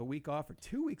and you have a week off or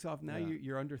 2 weeks off, now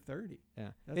you're under 30.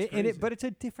 Yeah, That's crazy. But it's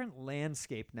a different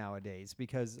landscape nowadays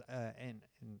because, and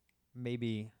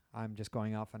maybe I'm just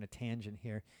going off on a tangent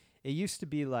here. It used to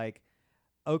be like,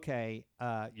 okay,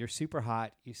 you're super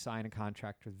hot, you sign a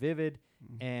contract with Vivid,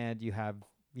 and you have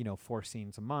 4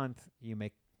 scenes a month, you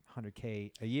make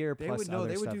 $100K a year. They plus would know. other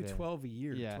They would stuff. do 12 a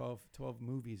year. Yeah. 12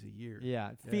 movies a year.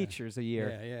 Yeah, features a year.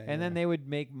 And then they would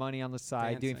make money on the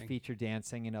side doing feature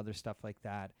dancing and other stuff like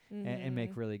that, and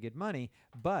make really good money.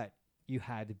 But you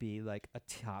had to be like a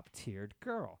top-tiered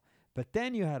girl. But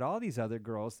then you had all these other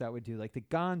girls that would do like the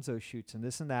Gonzo shoots and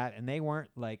this and that, and they weren't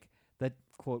like the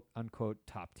quote unquote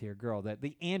top tier girl, that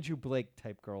the Andrew Blake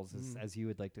type girls, as you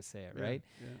would like to say it, right?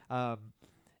 Yeah.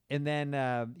 And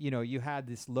then you had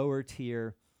this lower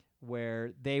tier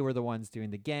where they were the ones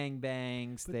doing the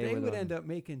gangbangs. But they would end up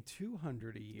making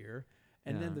 $200 a year,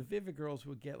 and then the Vivid girls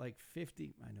would get like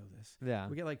 50. I know this. Yeah,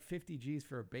 we get like 50 G's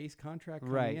for a base contract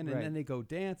coming in, and then they go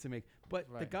dance and make. But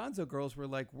the Gonzo girls were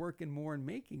like working more and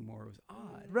making more. It was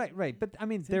odd. Right. But I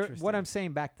mean, what I'm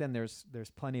saying back then, there's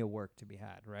plenty of work to be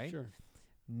had, right? Sure.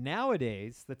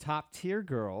 Nowadays, the top tier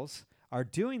girls are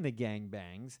doing the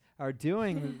gangbangs, are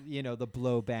doing the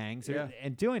blow bangs,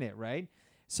 and doing it right.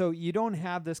 So you don't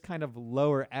have this kind of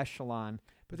lower echelon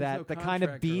that the kind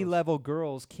of B level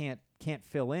girls can't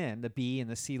fill in. The B and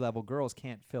the C level girls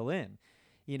can't fill in,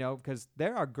 because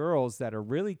there are girls that are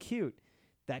really cute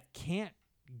that can't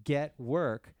get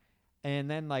work,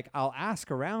 and then like I'll ask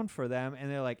around for them,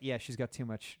 and they're like, "Yeah, she's got too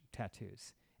much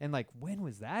tattoos." And like, when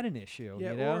was that an issue?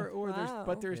 Yeah, or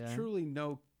there's truly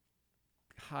no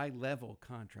high level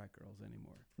contract girls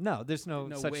anymore. No, there's no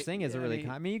such thing as a really.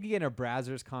 I mean, you could get a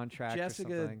Brazzers contract.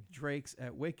 Jessica or something. Drake's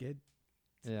at Wicked.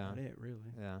 That's about it,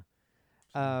 really. Yeah.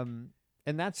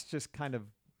 And that's just kind of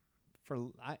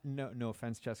no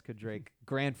offense, Jessica Drake,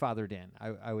 grandfathered in.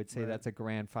 I would say that's a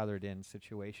grandfathered in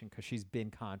situation because she's been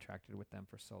contracted with them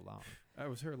for so long.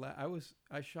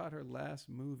 I shot her last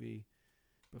movie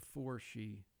before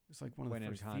she. It's like one of the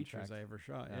first features I ever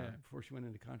shot. Yeah, before she went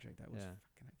into contract. That was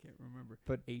fucking, I can't remember.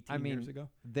 But 18 years ago.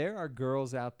 There are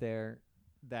girls out there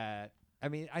that,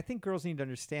 I think girls need to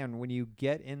understand when you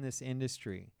get in this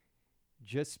industry,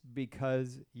 just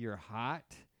because you're hot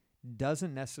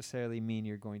doesn't necessarily mean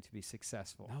you're going to be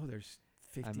successful. No, there's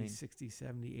 50, 60,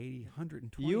 70, 80,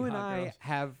 120 You and hot I girls.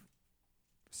 have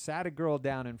sat a girl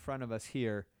down in front of us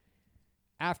here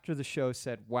after the show,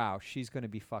 said, wow, she's going to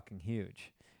be fucking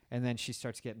huge. And then she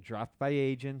starts getting dropped by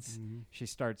agents. Mm-hmm. She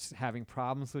starts having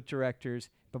problems with directors.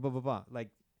 Blah, blah, blah, blah. Like,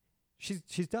 she's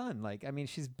done. Like,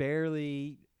 she's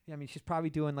barely. She's probably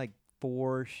doing like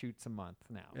 4 shoots a month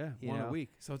now. Yeah, one a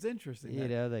week. So it's interesting.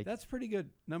 That's pretty good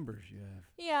numbers you have.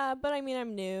 Yeah, but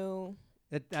I'm new.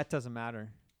 That doesn't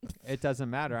matter. It doesn't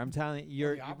matter. I'm telling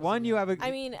you, you have a.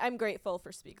 I'm grateful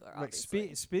for Spiegler. Obviously,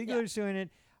 Spiegler's doing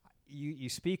it. You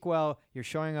speak well. You're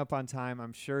showing up on time.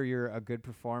 I'm sure you're a good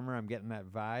performer. I'm getting that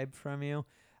vibe from you.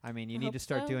 You need to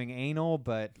start doing anal,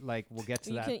 but like we'll get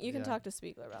to that. You can talk to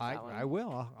Spiegler about that one. I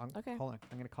will. Okay. Hold on.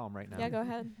 I'm going to call him right now. Yeah, go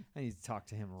ahead. I need to talk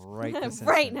to him right this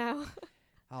right instant. now.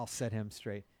 I'll set him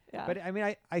straight. Yeah. But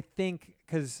I think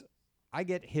because I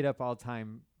get hit up all the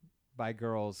time by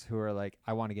girls who are like,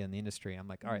 I want to get in the industry. I'm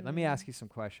like, all right, let me ask you some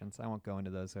questions. I won't go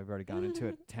into those. I've already gone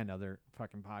into 10 other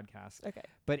fucking podcasts. Okay.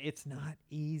 But it's not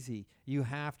easy. You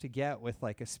have to get with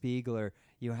like a Spiegler.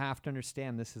 You have to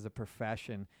understand this is a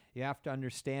profession. You have to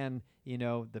understand,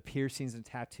 the piercings and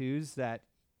tattoos that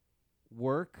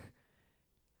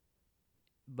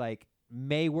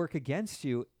may work against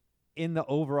you in the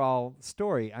overall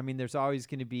story. There's always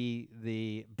going to be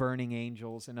the burning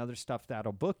angels and other stuff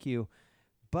that'll book you.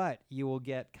 But you will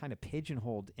get kind of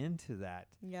pigeonholed into that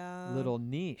little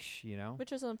niche,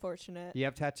 Which is unfortunate. You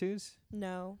have tattoos?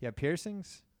 No. You have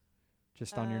piercings?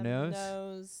 Just on your nose?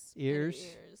 Nose. Ears?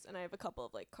 And I have a couple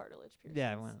of like cartilage piercings.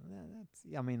 Yeah, well,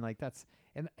 that's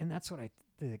and that's what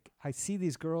I see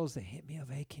these girls, they hit me up,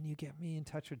 hey, can you get me in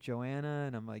touch with Joanna?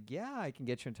 And I'm like, yeah, I can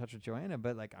get you in touch with Joanna,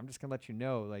 but like I'm just gonna let you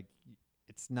know, like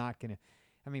it's not gonna.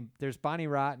 There's Bonnie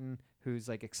Rotten, who's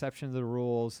like exception to the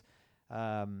rules.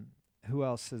 Who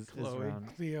else is around?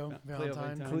 Cleo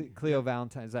Valentine. Cleo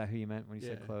Valentine. Is that who you meant when you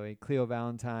said Chloe? Cleo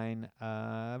Valentine.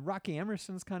 Rocky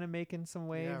Emerson's kind of making some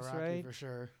waves, Rocky, right? for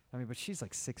sure. But she's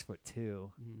like 6'2".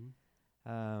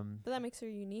 But that makes her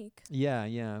unique.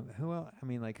 Yeah. Who else?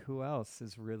 Who else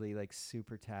is really like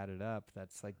super tatted up?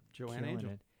 That's like Joanne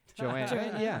Angel.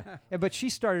 Joanne, yeah. But she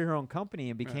started her own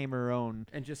company and became her own.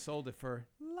 And just sold it for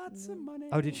lots of money.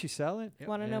 Oh, did she sell it? Yep.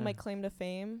 Want to know Yeah. my claim to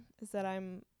fame is that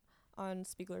I'm on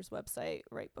Spiegler's website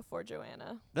right before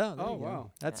Joanna. No, there Oh, you go.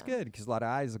 wow. That's Yeah. good because a lot of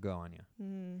eyes will go on you.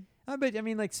 Mm. But I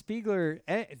mean, like Spiegler,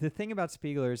 the thing about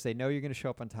Spiegler is they know you're going to show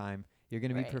up on time. You're going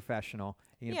to be Right. professional.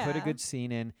 You're going to put a Yeah. good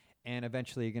scene in, and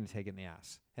eventually you're going to take it in the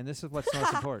ass. And this is what's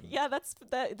most important. Yeah,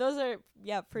 those are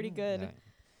pretty good Yeah.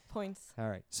 points. All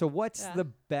right. So what's Yeah. the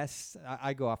best?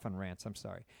 I go off on rants. I'm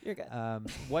sorry. You're good.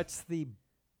 What's the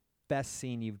best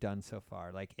scene you've done so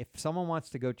far? Like, if someone wants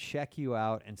to go check you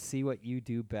out and see what you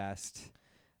do best.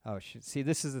 Oh, see,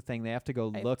 this is the thing. They have to go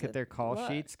I have look to at their call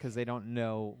look. sheets because they don't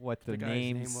know what the The guy's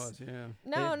names. name was, yeah.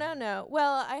 No.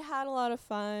 Well, I had a lot of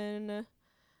fun.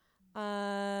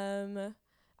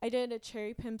 I did a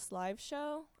Cherry Pimps live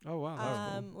show Oh, wow. That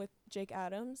was cool. with Jake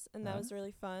Adams, and that was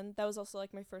really fun. That was also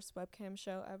like my first webcam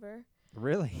show ever.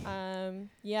 Really?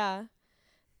 Yeah.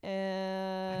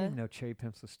 I didn't know Cherry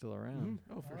Pimps was still around.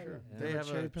 Mhm. Oh, for sure. Yeah. They They have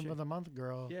Cherry a Pimp of the Month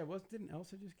girl. Yeah, didn't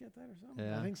Elsa just get that or something?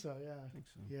 Yeah. I think so. Yeah. I think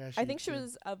so. Yeah. I think she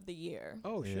was of the year.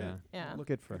 Oh, shit. Yeah. Yeah. Look,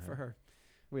 Good for good her. for her.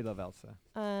 We love Elsa.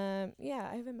 Yeah,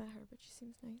 I haven't met her, but she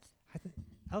seems nice. I think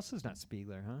Elsa's not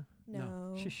Spiegler, huh?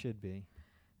 No. She should be.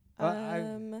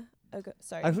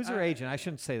 Sorry. Who's her agent? I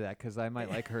shouldn't say that because I might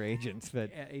like her agents, but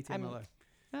Yeah, ATMLA.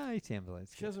 ATM Village.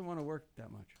 She doesn't want to work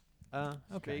that much.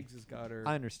 Okay. Biggs has got her.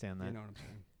 I understand that. You know what I'm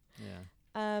saying?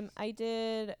 Yeah. I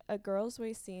did a Girls'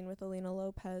 Way scene with Alina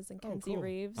Lopez and Oh, Kenzie cool.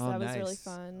 Reeves. Oh, that was really nice.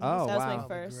 fun. Oh, that was wow. my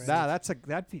first. Great.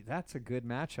 That's a good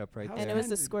matchup right How's there. And it was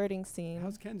the Kenzie- squirting scene.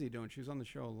 How's Kenzie doing? She was on the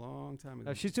show a long time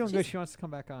ago. She's doing good. She wants to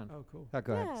come back on. Oh, cool.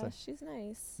 Go ahead. Yeah, Say. she's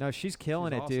nice. No, she's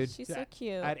killing She's it, awesome. dude. She's so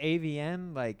cute. At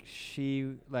AVN, like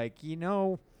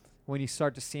when you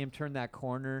start to see him turn that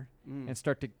corner Mm.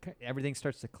 and everything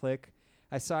starts to click.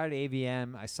 I saw her at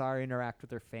AVM. I saw her interact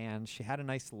with her fans. She had a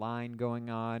nice line going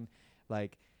on.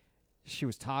 Like, she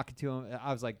was talking to him.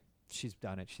 I was like, she's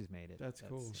done it. She's made it. That's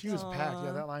cool. She was packed. Yeah,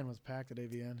 Aw. that line was packed at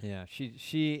AVN. Yeah,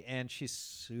 she's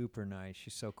super nice.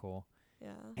 She's so cool.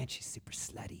 Yeah. And she's super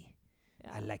slutty.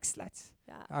 Yeah. I like sluts.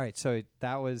 Yeah. All right, so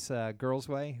that was Girls'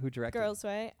 Way. Who directed? Girls'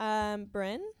 Way.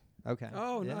 Bryn. Okay.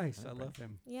 Oh, Yeah, nice. I okay. love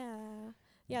him.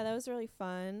 Yeah, that was really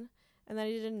fun. And then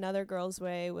I did another Girls'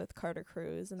 Way with Carter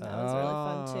Cruz, and that was really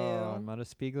fun Oh, too. I'm not a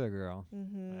Spiegler girl.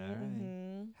 Mm-hmm. All right.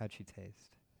 Mm-hmm. How'd she taste?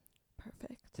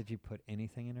 Perfect. Did you put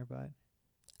anything in her butt?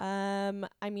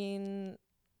 I mean,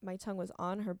 my tongue was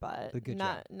on her butt, Good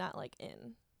not like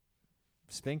in.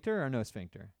 Sphincter or no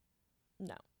sphincter?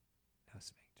 No, No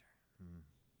sphincter.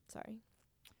 sorry.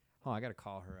 Oh, I got to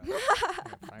call her up.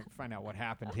 I gotta find out what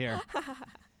happened here.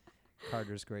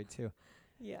 Carter's great too.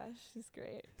 Yeah, she's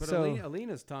great. But So-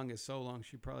 Alina's tongue is so long,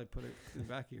 she probably put it in the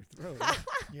back of your throat.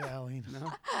 Yeah, Aline.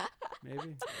 No?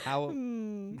 Maybe?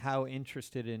 How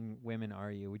interested in women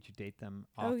are you? Would you date them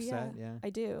Oh offset? yeah,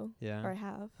 I do. Yeah. Or I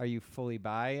have. Are you fully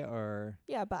bi or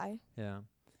Yeah, bye. yeah?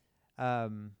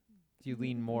 Do you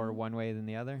lean more one way than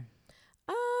the other?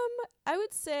 I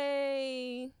would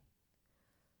say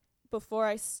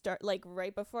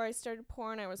right before I started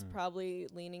porn, I was probably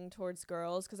leaning towards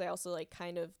girls because I also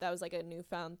that was like a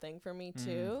newfound thing for me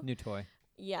too. New toy.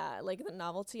 Yeah, like the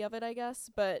novelty of it, I guess.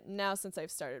 But now since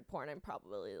I've started porn, I'm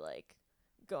probably like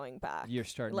going back. You're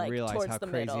starting like, to realize towards how the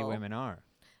crazy middle. women are.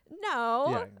 No.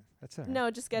 Yeah, that's all right.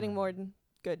 No, just getting more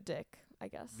good dick, I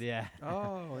guess. Yeah.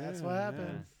 Oh, That's yeah, what yeah.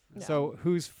 happens. Yeah. So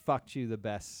who's fucked you the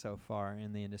best so far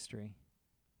in the industry?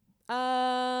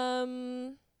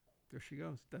 There she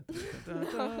goes. Dun, dun, dun,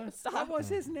 dun, dun. Stop. What was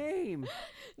his name?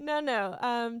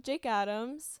 No. Jake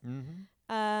Adams.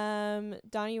 Mm-hmm.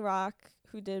 Donnie Rock,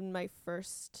 who did my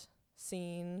first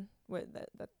scene with that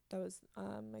was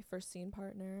my first scene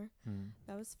partner.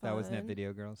 That was fun. That was Net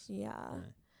Video Girls. Yeah.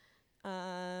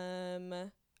 Right.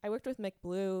 I worked with Mick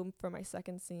Blue for my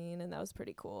second scene, and that was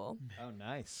pretty cool. Oh,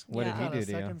 nice. What Yeah. did he do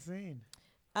to Second you? scene.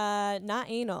 Not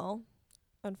anal,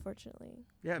 unfortunately.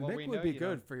 Yeah, Well, we Mick know would be you good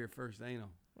don't- for your first anal.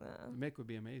 Uh, Mick would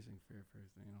be amazing for your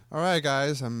first anal. Alright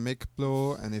guys, I'm Mick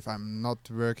Blue, and if I'm not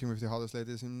working with the hottest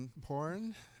ladies in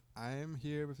porn, I'm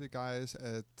here with the guys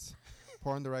at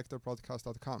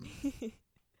porndirectorpodcast.com.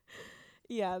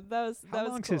 yeah, that was How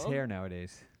was long's cool. his hair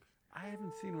nowadays? I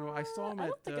haven't seen him. I saw him I at.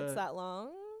 don't think it's that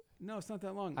long. No, it's not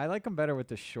that long. I like him better with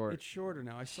the short. It's shorter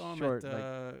now. I saw him Short,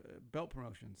 at Belt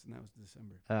Promotions, and that was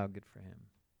December. Oh, good for him.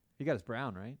 He got his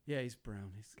brown, right? Yeah, he's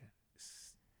brown. He's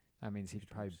That means he'd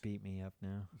probably Drugs. beat me up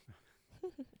now.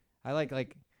 I like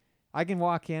I can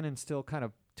walk in and still kind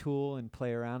of tool and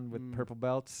play around with purple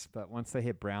belts, but once they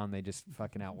hit brown, they just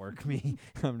fucking outwork me.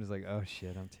 I'm just like, oh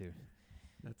shit, I'm too.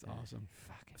 That's awesome.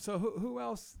 Fuck. So who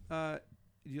else do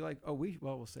you like? Oh,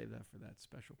 we'll save that for that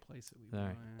special place that we All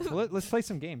went. right. Well, let's play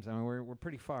some games. I mean, we're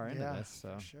pretty far into Yeah, this,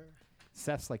 so for sure.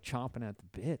 Seth's like chomping at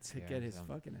the bits to here, get his so.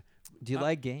 fucking. Do you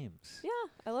like games? Yeah,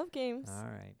 I love games. All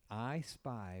right. I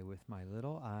spy with my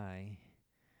little eye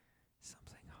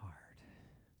something hard.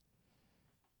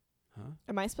 Huh?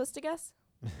 Am I supposed to guess?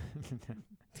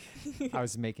 I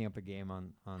was making up a game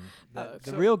on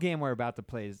okay. the real game we're about to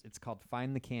play is it's called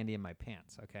Find the Candy in My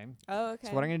Pants, okay? Oh, okay.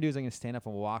 So what I'm going to do is I'm going to stand up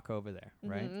and walk over there,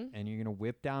 right? Mhm. And you're going to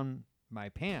whip down my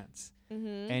pants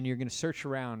Mm-hmm. and you're going to search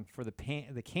around for the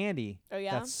candy Oh,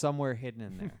 yeah? that's somewhere hidden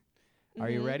in there. Are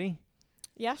you Mhm. ready?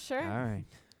 Yeah, sure. All right.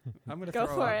 I'm gonna Go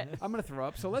throw for up. it. I'm gonna throw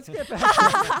up. So let's get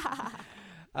back.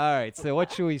 All right. So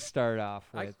what should we start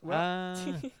off with?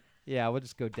 well- Yeah, we'll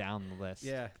just go down the list.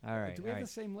 Yeah. All right. Do we all have right.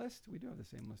 the same list? We do have the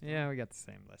same list. Yeah, we got the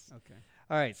same list. Okay.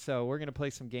 All right. So we're going to play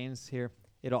some games here.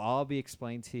 It'll all be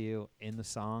explained to you in the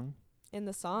song. In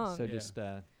the song. So Yeah. just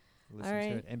listen to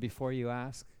right. it. And before you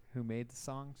ask who made the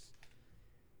songs,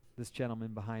 this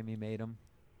gentleman behind me made them.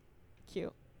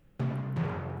 Cute.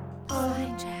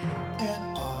 On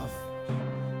and off.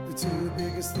 The two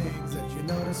biggest things that you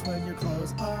notice when your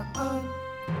clothes are on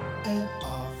and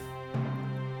off.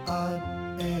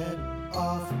 On and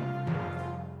off.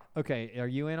 Okay. Are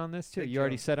you in on this too? Big You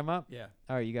already Joe. set them up? Yeah.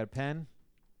 All right. You got a pen?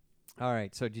 All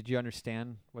right. So did you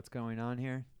understand what's going on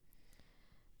here?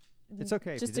 It's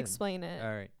okay if you Just didn't. explain it. All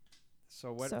right.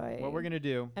 So what So what we're going to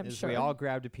do I'm is we sure. all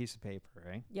grabbed a piece of paper,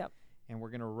 right? Yep. And we're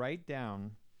going to write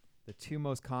down the two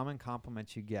most common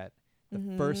compliments you get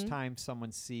the first time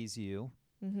someone sees you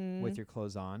Mm-hmm. with your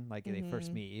clothes on. Like they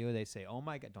first meet you, they say, "Oh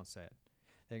my God," don't say it.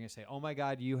 They're going to say, "Oh my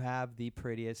God, you have the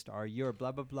prettiest," or "Your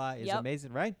blah, blah, blah is Yep.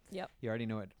 amazing," right? Yep. You already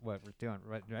know what we're doing,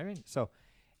 right? So,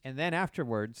 and then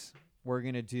afterwards, we're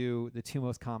going to do the two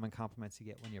most common compliments you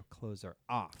get when your clothes are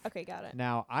off. Okay, got it.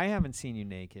 Now, I haven't seen you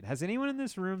naked. Has anyone in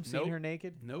this room seen Nope. her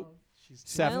naked? Nope. She's I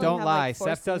Seth, only don't have, lie. like, four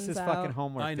Seth does his scenes fucking out.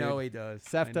 homework. I know dude. he does.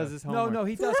 Seth I does know. his No, homework. no,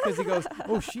 he does because he goes,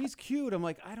 "Oh, she's cute." I'm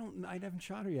like, I haven't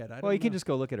shot her yet. I Well, don't you can know." just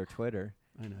go look at her Twitter.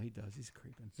 I know he does. He's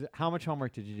creeping. How much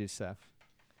homework did you do, Seth?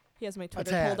 He has my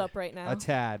Twitter tad. pulled up right now. A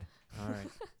tad. All right.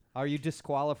 Are you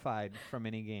disqualified from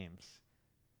any games?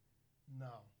 No.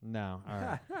 No. All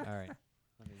right. All right.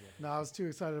 Let me get No, I was too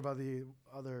excited about the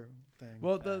other thing.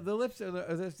 Well, the lips are.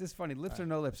 It's just funny. Lips or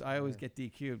no lips. I always get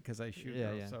DQ'd because I shoot Yeah,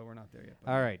 girls, yeah. so we're not there yet.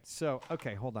 All right. So,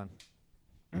 okay, hold on.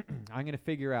 I'm going to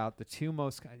figure out the two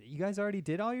most. You guys already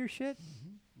did all your shit?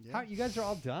 Yeah. How, you guys are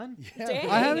all done? Yeah. Dang.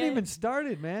 I haven't it. even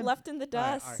started, man. Left in the All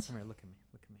right, dust. all right, come here. Look at me.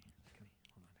 Look at me. Look at me.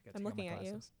 Hold on. I gotta I'm take off looking my at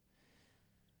you. glasses.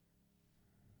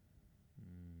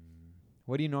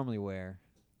 What do you normally wear?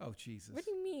 Oh Jesus. What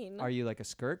do you mean? Are you like a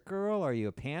skirt girl? Are you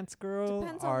a pants girl?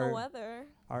 Depends on the weather.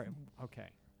 Okay.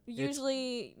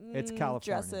 Usually, It's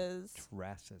California. dresses.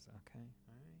 Dresses. Okay.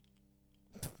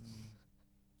 All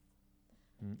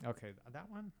right. Okay. That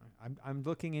one. I'm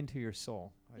looking into your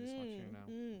soul. I just want you to know.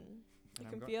 You And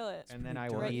I'm can go- feel it. And then I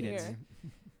will Right eat it. here.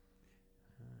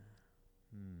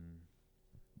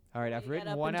 All right. Will I've you get written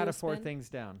up one and out do a of 4 spin? things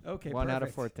down. Okay, One out of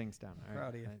perfect. 4 things down. All right.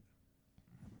 Proud of you.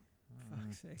 Mm.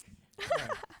 Fuck's sake.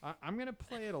 All right. I'm going to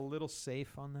play it a little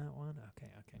safe on that one. Okay.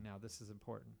 Now, this is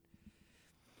important.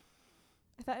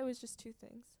 I thought it was just 2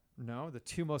 things. No, the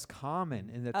two most common,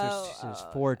 and that Oh, there's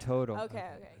oh, 4 okay. total. Okay,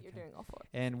 you're doing all 4.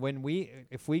 And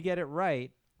if we get it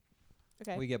right,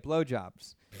 Okay. we get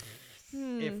blowjobs.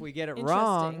 If we get it Interesting.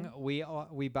 wrong,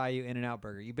 we buy you In-N-Out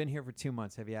Burger. You've been here for 2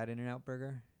 months. Have you had In-N-Out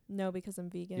Burger? No, because I'm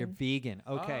vegan. You're vegan.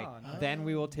 Okay. Oh, nice. Then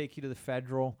we will take you to the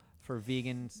Federal for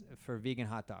vegan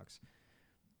hot dogs.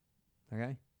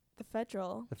 Okay? The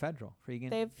Federal. The Federal. Vegan.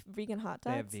 They have vegan hot dogs?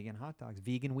 They have vegan hot dogs.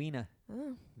 Vegan wiener.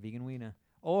 Oh. Vegan wiener.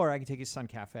 Or I can take you to Sun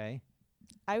Cafe.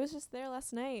 I was just there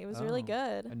last night. It was really Oh,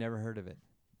 good. I never heard of it.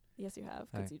 Yes, you have. All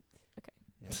 'cause right. you, okay.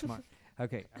 Yeah, smart.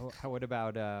 Okay. What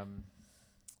about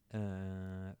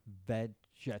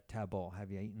vegetable? Have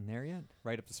you eaten there yet?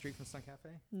 Right up the street from Sun Cafe?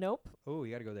 Nope. Oh,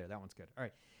 you got to go there. That one's good. All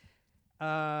right.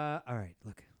 All right.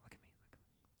 Look at me.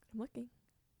 I'm looking.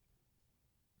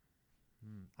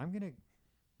 I'm gonna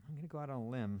go out on a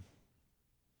limb.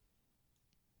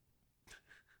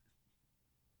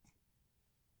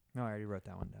 No, I already wrote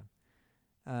that one down.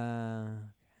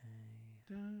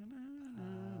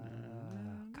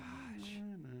 Gosh.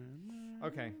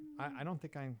 Okay. I don't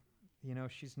think I'm.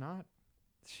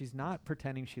 She's not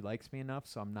pretending she likes me enough,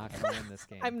 so I'm not going to win this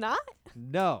game. I'm not?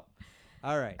 No.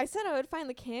 All right. I said I would find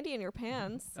the candy in your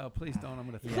pants. Oh, please don't. I'm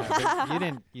gonna throw Yeah, up.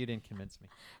 but you didn't convince me.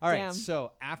 All right. Damn.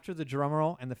 So after the drum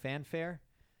roll and the fanfare,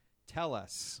 tell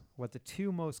us what the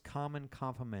 2 most common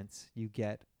compliments you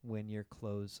get when your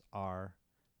clothes are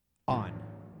on.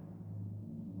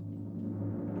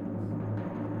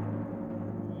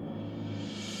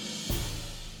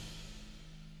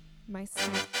 My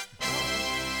smell.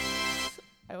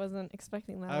 I wasn't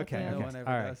expecting that. Okay. No Okay. one ever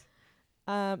All right.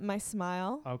 does. My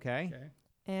smile Okay. Okay.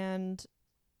 and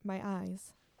my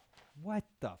eyes. What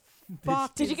the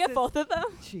fuck? Did you get both of them?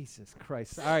 Jesus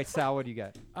Christ. All right, Sal, what do you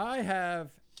got? I have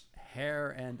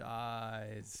hair and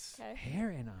eyes. Okay. Hair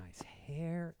and eyes.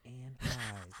 Hair and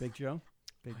eyes. Big Joe?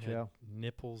 Big I had Joe.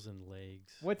 nipples and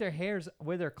legs. With their hairs,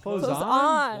 with their clothes Clothes on?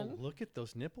 on. Well, look at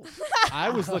those nipples. I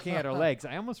was looking at her legs.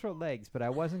 I almost wrote legs, but I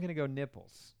wasn't going to go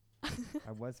nipples.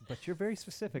 I was, but you're very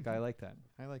specific. I like that.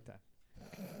 I like that.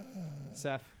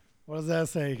 Seth. What does that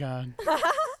say, Con?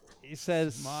 He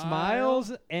says Smile.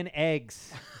 smiles and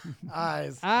eggs.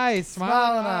 Eyes. Eyes.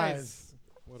 Smile and eyes. eyes.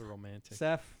 What a romantic.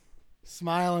 Seth.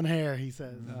 Smile and hair, he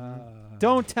says.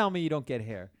 Don't tell me you don't get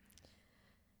hair.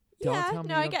 Don't Yeah, tell me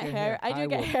no, you I don't get hair. I do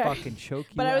get will hair. fucking choke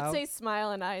you But I would out. say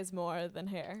smile and eyes more than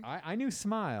hair. I knew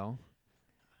smile,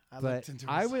 I but looked into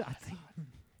I his would. I eyes. think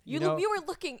You know, were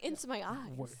looking into my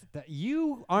eyes.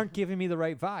 you aren't giving me the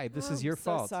right vibe. This is I'm your so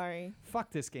fault. Sorry. Fuck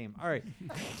this game. All right.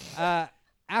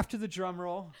 After the drum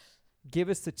roll, give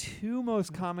us the 2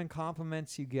 most common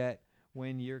compliments you get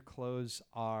when your clothes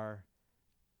are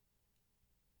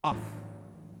off.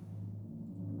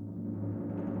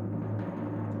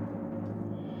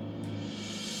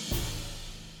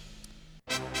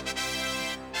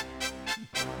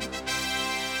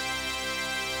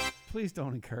 Please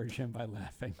don't encourage him by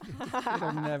laughing.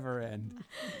 It'll never end.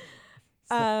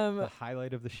 The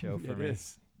highlight of the show for It me.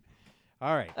 is.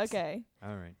 All right. Okay.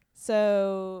 All right.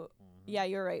 So, yeah,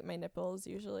 you're right. My nipples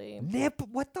usually. Nip?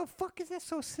 What the fuck is that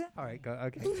so sad? All right, go.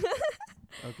 Okay.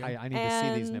 Okay. I need to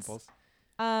see these And, nipples.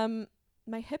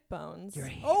 My hip bones.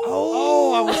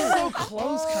 Oh, I was so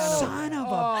close, kind of. Son of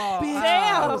a bitch.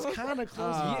 I was kind of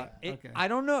close. Okay. I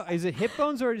don't know. Is it hip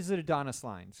bones or is it Adonis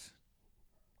lines?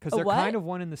 Because A they're what? kind of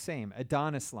one and the same.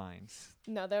 Adonis lines.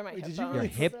 No, they're my Wait, hip did you bones. Your really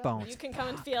hip bones. You can come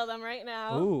and feel them right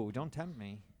now. Ooh, don't tempt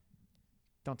me.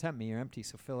 Don't tempt me. You're empty,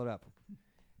 so fill it up.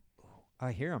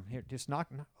 I hear them. Here, just knock.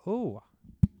 Ooh.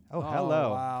 Oh,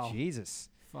 hello. wow. Jesus.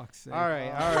 Fuck's sake. All right,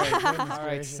 all right. All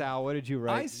right, Sal, what did you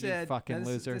write? I said, you fucking this-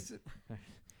 loser. this is-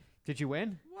 Did you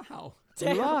win? wow.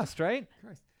 You lost, right?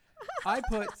 Christ. I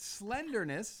put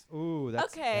slenderness. Ooh,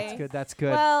 that's Okay. good. That's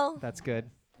good. Well, That's good.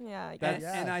 yeah, I That-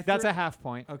 guess. And I That's threw- a half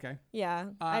point. Okay. Yeah.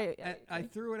 I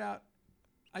threw it out.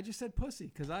 I just said pussy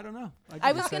because I don't know.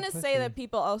 I just was said gonna pussy. say that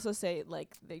people also say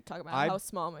like they talk about I- how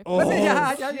small my Oh, penis is.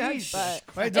 yeah.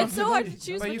 But Wait, it's don't- so hard to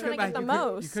choose But which you one could, I get the you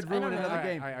most. could I ruin don't know. another All right,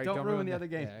 game. all right, Don't ruin the that. other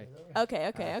game. Yeah,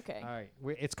 Okay. all right.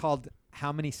 It's called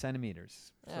How Many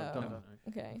Centimeters. So Oh. don't-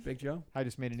 Okay. Big Joe. I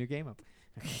just made a new game up.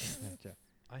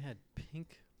 I had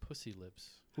pink pussy lips.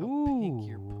 How pink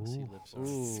your pussy lips are.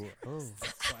 Ooh.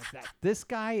 This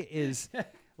guy is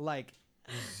like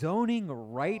zoning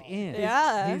right in.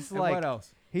 Yeah. He's And like what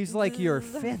else? he's like your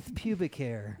 5th pubic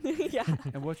hair. Yeah.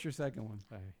 And what's your second one?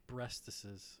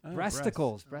 Breastises. Oh,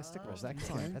 Breasticles. breasts. Breasticles. Oh,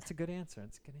 Excellent. okay. That's a good answer.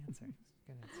 That's a good answer.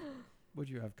 Good answer. What'd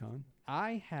you have, Con?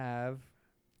 I have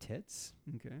tits,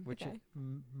 Okay. which Okay.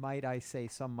 might I say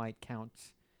some might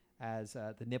count as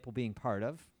the nipple being part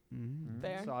of. Mm-hmm.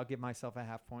 Fair. So I'll give myself a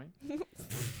half point.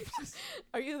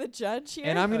 Are you the judge here?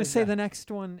 And I'm going to say yeah. the next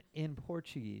one in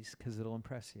Portuguese because it'll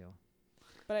impress you.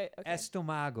 okay.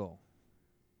 Estomago.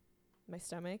 My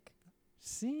stomach.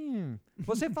 Sim.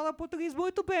 Você fala português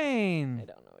muito I bem. don't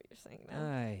know what you're saying now.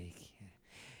 Ai.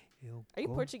 Are you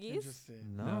Portuguese?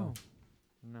 Interesting. No.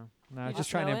 No. No, I was You just just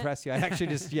trying to know it? impress you. I actually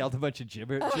just yelled a bunch of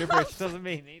gibberish. Doesn't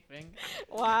mean anything.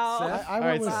 Wow. I All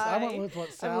went, right, I so- went with what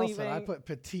I'm Sal said. I leaving. put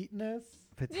petiteness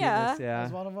Petiteness, yeah.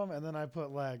 as one of them, and then I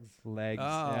put legs. Legs.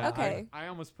 Oh. Yeah. Okay. I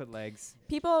almost put legs.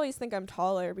 People always think I'm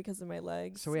taller because of my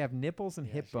legs. So we have nipples and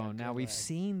Yeah, hip she got bone. Now good we've legs.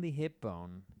 seen the hip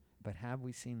bone, but have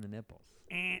we seen the nipples?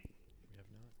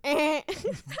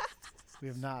 We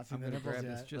have not seen I'm the gonna nipples grab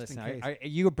this yet. just Listen, in case. are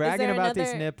you were bragging there about these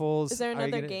another- nipples. is there Are you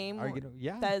another gonna- game Are you gonna,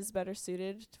 yeah. that is better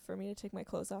suited for me to take my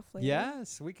clothes off later?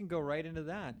 Yes, we can go right into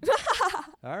that.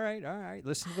 All right.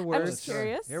 Listen to the I'm words. just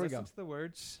curious. Here we go. Listen to the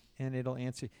words, and it'll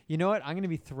answer. You know what? I'm going to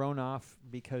be thrown off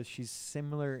because she's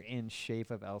similar in shape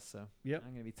of Elsa. Yep.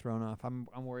 I'm going to be thrown off. I'm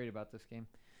worried about this game.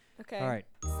 Okay. All right.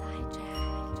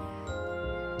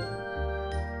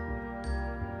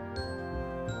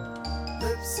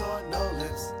 Lips or no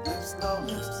lips, lips no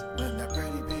lips. When that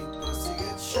pretty pink pussy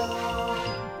gets shown.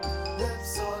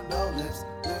 Lips or no lips,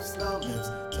 lips no lips.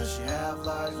 Does she have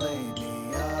large labia?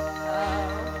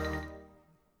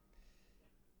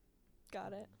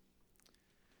 Got it.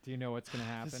 Do you know what's going to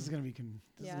happen? This is gonna be this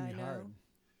Yeah, is gonna I be know. hard.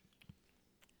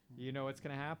 You know what's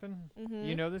going to happen? Mhm.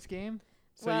 You know this game?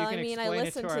 So well, you can I mean, I explain it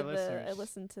listened to our to listeners. I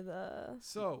listened to the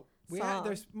So song.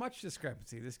 There's much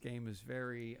discrepancy. This game is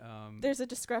very. There's a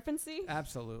discrepancy?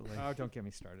 Absolutely. Oh, don't get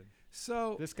me started.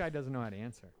 So this guy doesn't know how to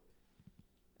answer.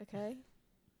 Okay.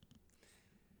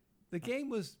 The game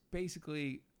was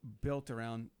basically built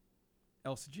around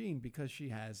Elsa Jean because she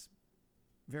has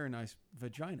very nice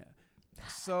vagina.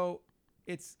 So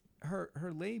it's her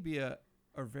labia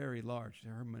are very large.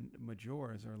 Her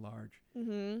majoras are large.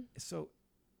 Mm-hmm. So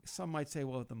some might say,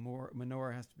 well, the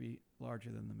menorah has to be larger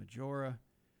than the majora.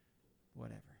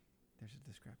 Whatever. There's a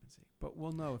discrepancy. But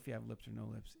we'll know if you have lips or no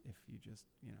lips if you just,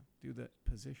 do the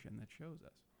position that shows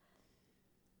us.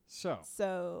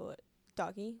 So,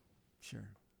 doggy? Sure.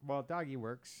 Well, doggy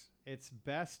works. It's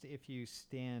best if you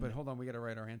stand. But hold on, we got to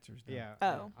write our answers down. Yeah.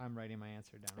 Oh. I'm writing my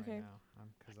answer down Okay. right now.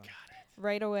 I got it.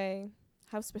 Right away.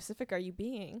 How specific are you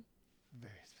being?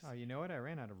 Very Oh, you know what? I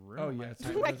ran out of room. Oh, yeah.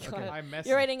 Oh my Okay. God. I messed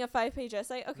You're writing a 5-page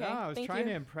essay? Okay. No, I was thank trying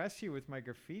you. to impress you with my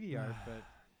graffiti art, but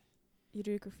You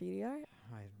do graffiti art?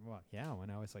 yeah, when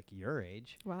I was like your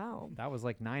age. Wow. That was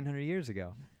like 900 years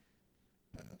ago.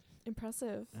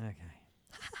 Impressive.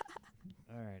 Okay.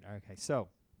 All right. Okay. So,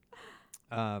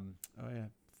 Oh, yeah.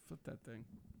 Flip that thing.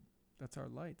 That's our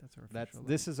light. That's our official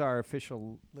this is our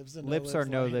official Lips and no lips or lips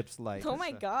no light. lips light. Oh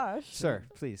my gosh. Sir,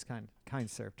 please, kind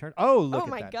sir, turn. Oh, look Oh at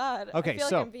my that. God. Okay, I feel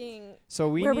so like I'm being. so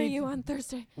we Where need were you on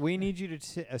Thursday? we need you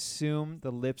to assume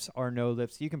the lips are no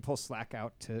lips. You can pull Slack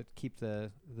out to keep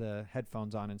the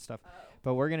headphones on and stuff,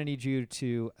 but we're gonna need you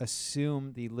to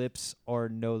assume the lips or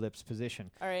no lips position.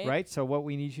 All right. Right. So what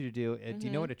we need you to do? Do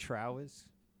you know what a trow is?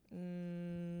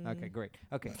 Mm. Okay, great.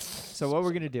 Okay, so what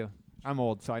we're gonna do? I'm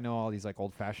old, so I know all these like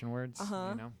old-fashioned words. Uh-huh.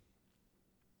 You know,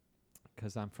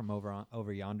 because I'm from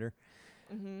over yonder.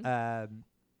 Mm-hmm. I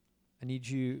need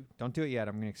you. Don't do it yet.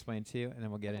 I'm gonna explain to you, and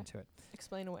then we'll get into it.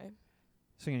 Explain away.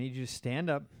 So I'm gonna need you to stand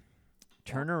up,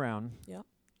 turn around, Yep.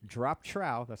 drop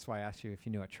trow. That's why I asked you if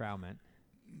you knew what trow meant.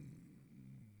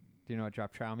 Do you know what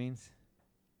drop trow means?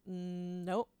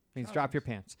 Nope. Means drop your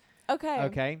pants. Okay.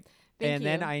 Okay. Thank and you.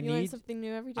 then I You learn need something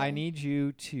new every day. I need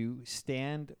you to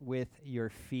stand with your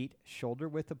feet shoulder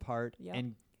width apart Yep.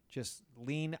 and just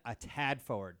lean a tad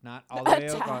forward, not all A the way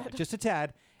over, tad. just a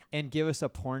tad, and give us a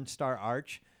porn star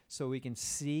arch so we can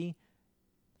see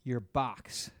your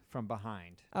box from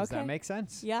behind. Does that Okay. make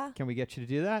sense? Yeah. Can we get you to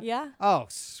do that? Yeah. Oh,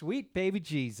 sweet baby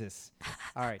Jesus.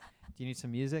 All right. Do you need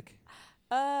some music?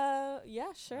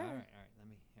 Yeah, sure. All right. Let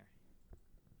me here.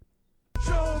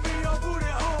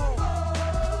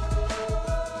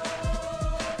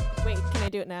 Wait, can I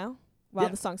do it now? While Yeah.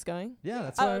 the song's going? Yeah,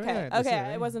 that's Oh, what okay. that's Okay, it, I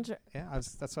right? wasn't sure. Yeah,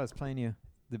 that's why I was playing you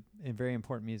the very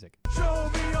important music.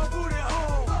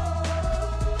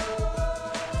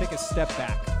 Take a step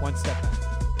back. One step back.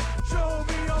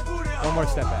 One more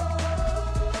step back.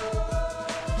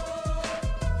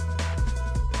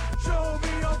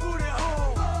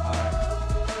 All right.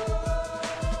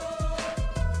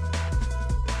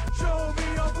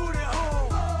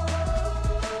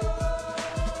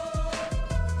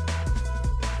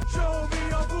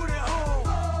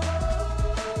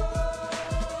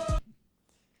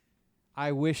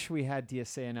 I wish we had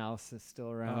DSA analysis still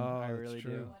around. Oh, I that's really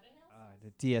true. do.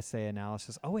 The DSA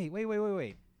analysis. Oh, wait.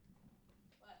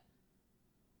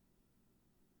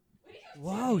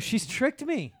 Whoa, she's tricked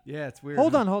me. Yeah, it's weird.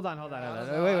 Hold huh? on.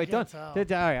 know, Wait, I don't. can't tell. All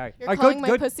right. You're All right, calling my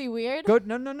go, pussy weird? Go.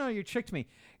 No, you tricked me.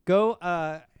 Go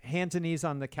hands and knees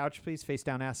on the couch, please. Face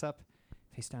down, ass up.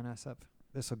 Face down, ass up.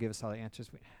 This will give us all the answers.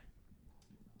 Can't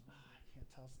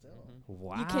tell still.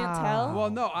 Wow. You can't tell? Well,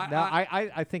 no,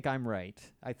 I think I'm right.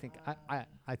 I think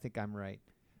I'm right.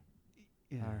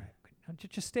 Yeah. All right. Now,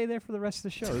 just stay there for the rest of the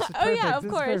show. This is Oh, yeah, perfect. of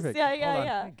This is course. perfect. Yeah, Hold yeah, on.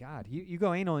 yeah. My God, you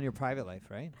go anal in your private life,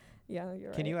 right? Yeah, you're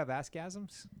right. Can you have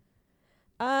askasms?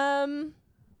 I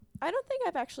don't think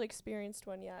I've actually experienced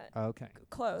one yet. Okay.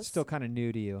 Close. Still kind of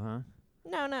new to you, huh?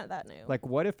 No, not that new. Like,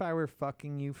 what if I were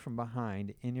fucking you from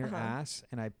behind in your Uh-huh. ass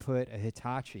and I put a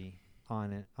Hitachi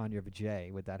on it on your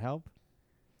vajay? Would that help?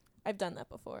 I've done that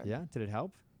before. Yeah. Did it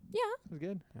help? Yeah. It was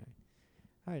good.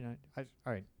 All right. All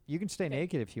right. You can stay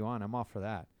naked if you want. I'm all for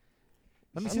that.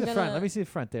 Let me see the front. Let me see the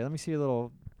front there. Let me see your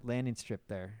little landing strip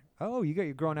there. Oh,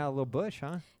 you're growing out a little bush,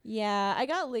 huh? Yeah, I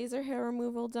got laser hair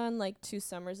removal done like 2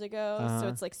 summers ago, so Uh-huh.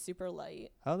 it's like super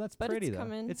light. Oh, that's But pretty it's though.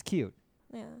 coming. It's cute.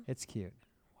 Yeah. It's cute.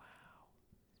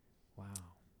 Wow.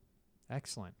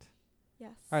 Excellent.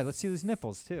 Yes. All right, let's see those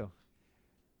nipples too.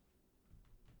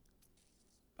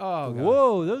 Oh, God.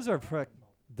 Whoa, those are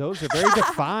very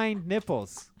defined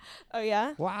nipples. Oh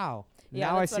yeah. Wow. Yeah,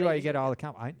 now I that's see what why I you get usually all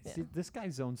the Yeah. see, this guy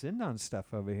zones in on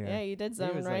stuff over here. Yeah, you did He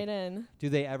zone was right like- in. Do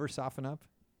they ever soften up?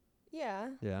 Yeah.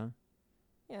 Yeah.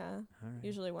 Yeah. All right.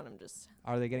 Usually when I'm just.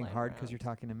 Are they getting lying hard because around. you're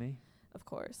talking to me? of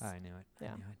course. I knew it.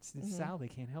 Yeah. I knew it. It's Sal. They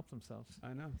can't help themselves.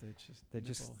 I know. They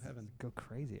just heaven. Go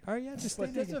crazy. All right, yeah, just But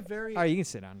stay that's a very. All right, you can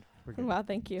sit down. We're good. Wow,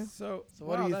 thank you. So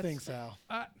what do you think, Sal?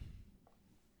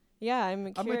 Yeah,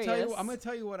 I'm curious. I'm gonna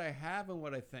tell you what I have and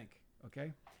what I think.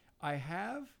 Okay, I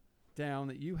have down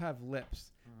that you have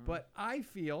lips, but I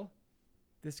feel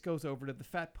this goes over to the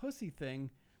fat pussy thing,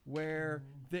 where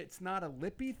it's not a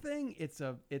lippy thing. It's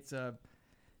a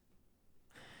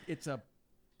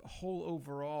whole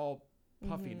overall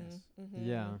puffiness.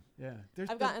 Yeah. Yeah.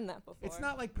 I've gotten that before. It's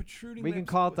not like protruding. We can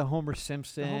call it the Homer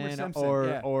Simpson,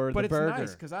 or but the it's burger.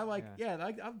 nice because I like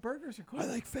burgers are cool. I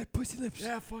like fat pussy lips.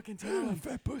 Yeah, fucking tell them.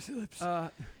 Fat pussy lips. My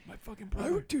fucking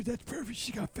brother. Dude, that's perfect.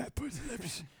 She got fat pussy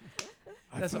lips.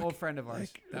 That's an old friend of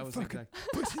ours. That was fucking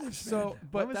pussy lips. So,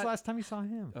 but when was the last time you saw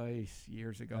him?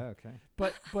 Years ago. Oh, okay.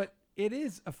 But it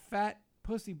is a fat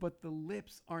pussy, but the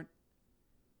lips aren't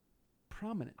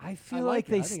prominent. I feel like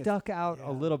they stuck out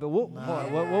a little bit.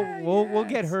 We'll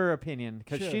get her opinion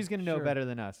because she's gonna know better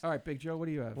than us. All right, Big Joe, what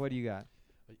do you have? What do you got?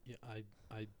 Yeah,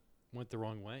 I went the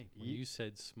wrong way. When you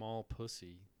said small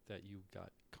pussy that you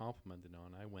got complimented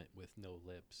on, I went with no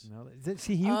lips. No,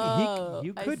 see,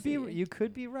 you could be right. You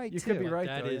too. could be right.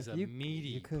 That though, is yeah. a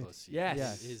meaty pussy.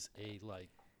 Yes. It is a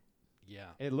yeah.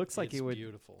 It looks like it's it would.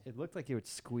 Beautiful. It looked like it would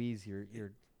squeeze your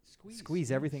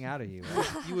squeeze everything out of you.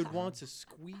 You would want to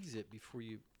squeeze it before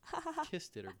you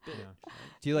kissed it or bit it. Right?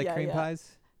 Do you like cream pies?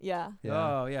 Yeah.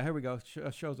 Oh yeah, here we go.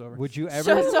 Show's over. Would you ever?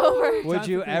 Show's over. Would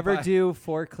you ever do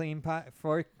four cream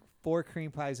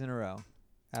pies in a row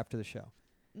after the show?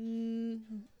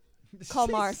 Call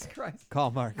Mark.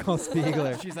 Call Mark. Call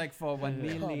Spiegler. She's like for $1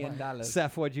 million.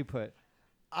 Seth, what'd you put?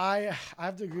 I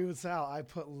have to agree with Sal. I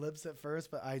put lips at first,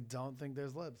 but I don't think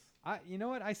there's lips. You know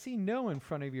what? I see no in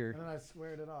front of your. And then I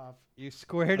squared it off. You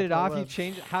squared it off. You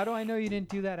changed. How do I know you didn't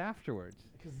do that afterwards?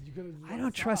 Because you could have. I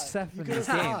don't trust Seth in this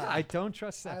game. I don't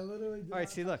trust Seth. I literally did. All right,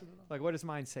 see, look. What does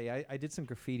mine say? I did some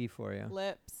graffiti for you.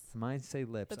 Lips. Mine say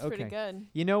lips. That's okay. pretty good.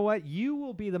 You know what? You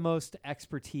will be the most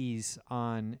expertise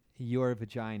on your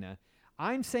vagina.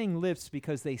 I'm saying lips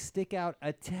because they stick out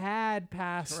a tad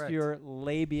past your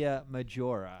labia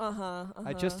majora.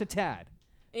 Just a tad.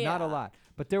 Not a lot.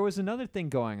 But there was another thing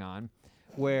going on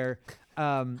where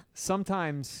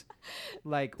sometimes,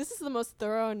 like... This is the most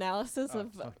thorough analysis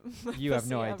of... You have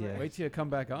no idea. Wait till you come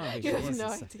back on. You have no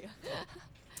idea.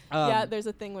 Yeah, there's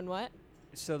a thing when what?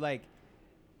 So, like,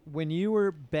 when you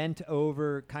were bent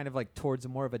over kind of like towards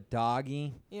more of a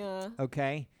doggy,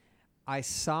 okay, I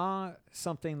saw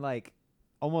something like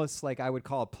almost like I would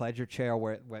call a pleasure chair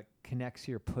where it connects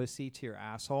your pussy to your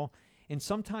asshole. And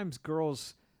sometimes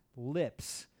girls'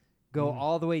 lips go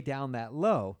all the way down that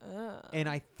low. And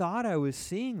I thought I was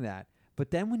seeing that.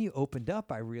 But then when you opened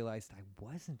up, I realized I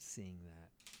wasn't seeing that.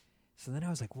 So then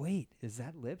I was like, wait, is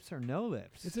that lips or no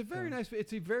lips? It's a very nice,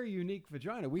 it's a very unique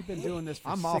vagina. We've been doing this for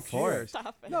I'm 6 all for years.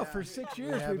 it. No, for 6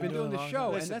 years we've been doing the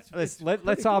show. Listen, and that's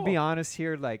let's all be honest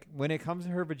here. Like, when it comes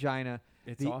to her vagina,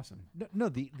 it's awesome.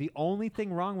 The only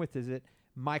thing wrong with it,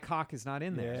 my cock is not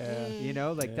in there. Yeah. You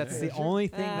know, like that's the only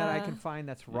thing that I can find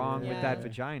that's wrong with that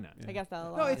vagina. I get that a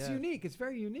lot. No, it's unique. It's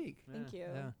very unique. Thank you.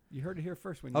 Yeah. You heard it here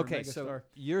first when you were a so megastar.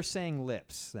 you're saying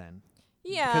lips then?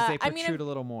 Yeah, because they protrude a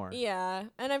little more. Yeah,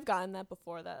 and I've gotten that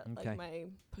before. That Okay. like my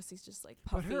pussy's just like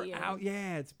But puffy. her and out,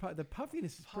 it's the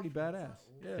puffiness is pretty badass.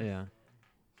 Yeah.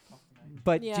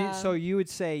 But Yeah. so you would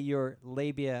say your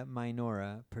labia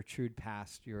minora protrude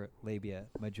past your labia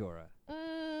majora?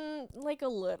 Like a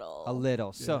little. A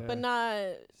little. So, but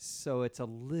not. So it's a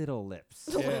little lips.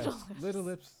 Little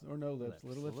lips or no lips.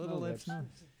 Little lips, no lips.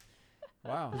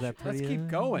 Wow. Is that Let's pretty, keep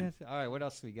going. All right, what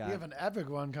else we got? We have an epic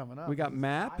one coming up. We got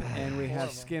map and we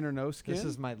have skin or no skin. This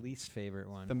is my least favorite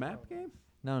one. The map game?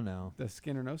 No. The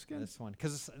skin or no skin? This one,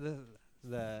 because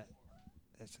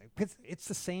it's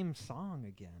the same song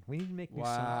again. We need to make new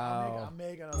songs. Wow. I'm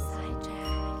making a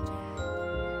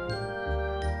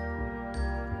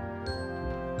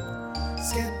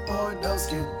Skin or no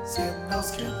skin, skin, no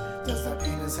skin. Does that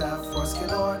penis have foreskin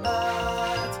or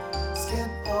not? Skin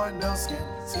or no skin,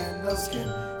 no skin.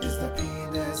 Is the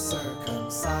penis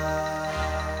circumcised?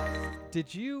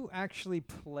 Did you actually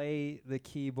play the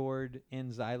keyboard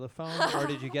in xylophone, or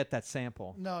did you get that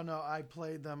sample? No, I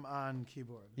played them on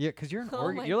keyboard. Yeah, because you're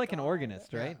you're like an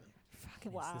organist, right?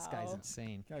 Fucking Wow. this guy's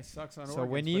insane. Guy sucks on So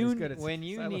organs, when but you he's good at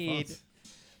xylophones.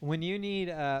 when you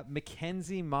need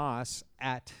Mackenzie Moss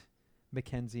at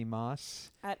Mackenzie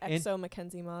Moss At XO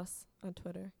Mackenzie Moss on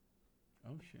Twitter.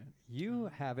 Oh shit.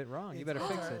 You have it wrong. You better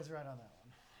fix it. It's right on that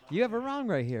one. You have it wrong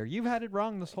right here. You've had it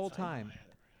wrong this whole time.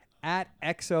 At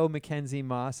XO Mackenzie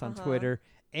Moss on Twitter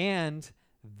and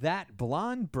that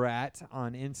blonde brat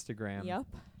on Instagram. Yep.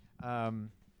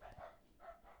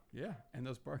 Yeah, and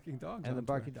those barking dogs. And the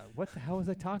barking dog. What the hell was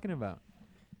I talking about?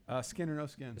 Skin or no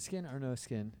skin. Skin or no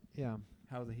skin. Yeah.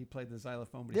 How he played the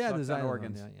xylophone, but Yeah, he the sucked on xylophone.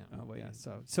 organs. Yeah. Oh, wait. Yeah.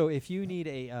 So if you need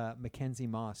a Mackenzie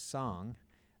Moss song,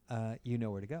 you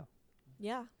know where to go.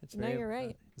 Yeah. It's No, very, you're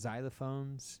right.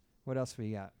 Xylophones. What else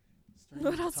we got?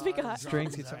 What else we got?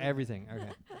 Strings, guitar, everything.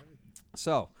 Okay.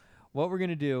 So what we're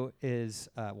gonna do is,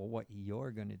 what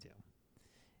you're gonna do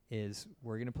is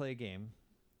we're gonna play a game,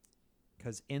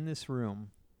 because in this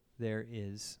room there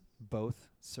is both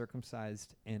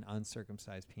circumcised and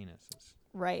uncircumcised penises.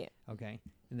 Right. Okay.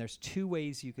 And there's 2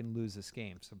 ways you can lose this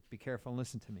game. So be careful and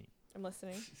listen to me. I'm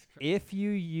listening. If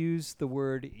you use the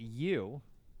word you,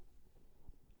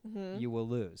 you will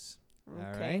lose. Okay.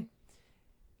 All right.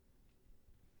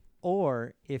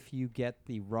 Or if you get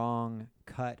the wrong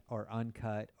cut or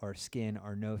uncut or skin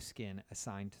or no skin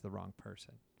assigned to the wrong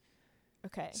person.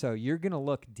 Okay. So you're going to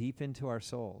look deep into our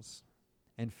souls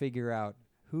and figure out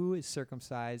who is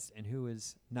circumcised and who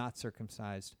is not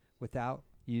circumcised without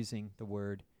using the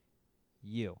word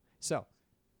you. So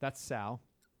that's Sal.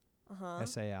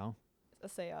 S-A-L.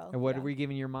 S-A-L. And what are we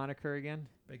giving your moniker again?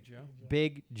 Big Joe.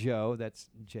 Big Joe. That's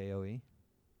J-O-E.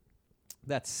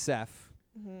 That's Seth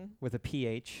with a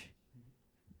P-H.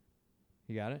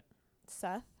 You got it?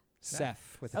 Seth?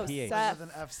 Seth with a P-H. Seth. With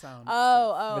an F sound. With a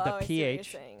I see what P-H.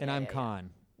 you're saying. And Yeah, I'm yeah, Con.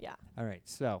 Yeah. All right.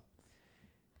 So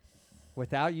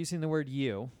without using the word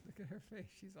you, Look at her face.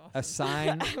 She's awesome.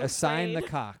 assign the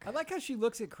cock. I like how she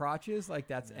looks at crotches like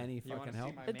that's any fucking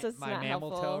help. It's just my not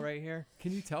mammal helpful. toe right here.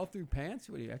 Can you tell through pants?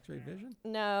 What do you, X-ray vision?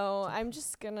 No, I'm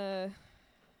just gonna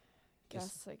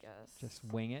guess. I guess. Just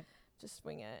wing it. Just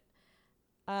wing it.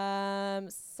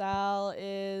 Sal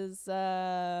is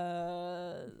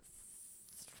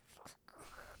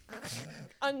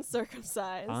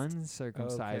uncircumcised.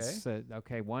 Uncircumcised.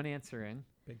 Okay, one answer in.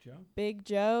 Big Joe. Big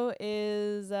Joe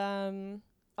is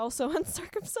also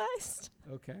uncircumcised.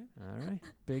 Okay. All right.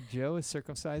 Big Joe is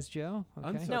circumcised Joe.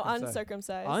 Okay. No,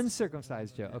 uncircumcised.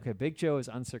 Uncircumcised Joe. Okay, Big Joe is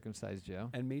uncircumcised Joe.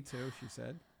 And me too, she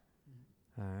said.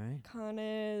 All right. Con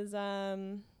is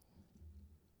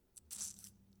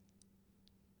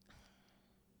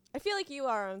I feel like you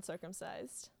are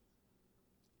uncircumcised.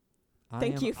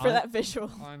 Thank you for that visual.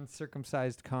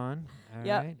 Uncircumcised Con. All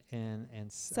Yep. right.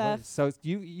 And Seth. so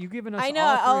you giving us I know,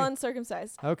 all all three?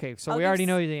 uncircumcised. Okay, so I'll we give already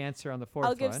know the answer on the fourth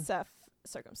I'll one. give Seth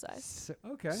circumcised.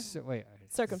 Okay. So, wait.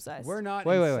 Circumcised. We're not.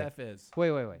 Wait, and wait, wait. Seth is.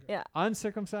 Wait. Yeah.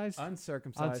 Uncircumcised?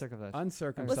 Uncircumcised. Uncircumcised.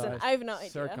 Uncircumcised. Listen, I have no idea.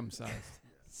 Circumcised.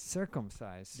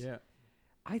 Circumcised. Yeah.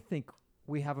 I think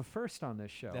we have a first on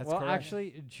this show. That's well, correct.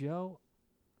 actually, Joe,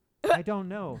 I don't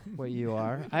know what you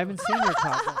are. I haven't seen your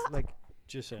like.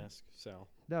 Just ask Sal.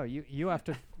 No, you have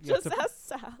to. Just ask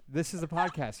Sal. This is a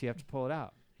podcast. You have to pull it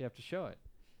out. You have to show it.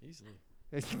 Easily.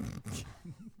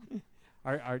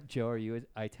 Are Joe? Are you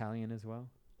Italian as well?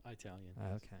 Italian.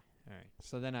 Okay. All right.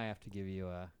 So then I have to give you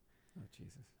a. Oh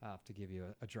Jesus! I'll have to give you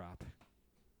a drop.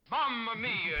 Mamma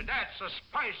mia, that's a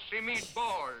spicy meatball.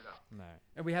 All right.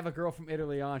 And we have a girl from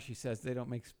Italy on. She says they don't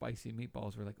make spicy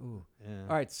meatballs. We're like, ooh. Yeah.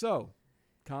 All right. So,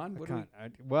 Con, what do we?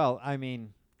 Well, I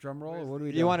mean, Drum roll, or what do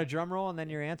we do? you want a drum roll and then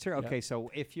your answer? Yep. Okay,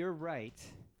 so if you're right,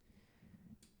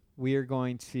 we are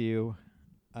going to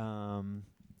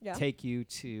take you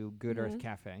to Good Earth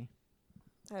Cafe.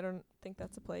 I don't think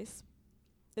that's a place.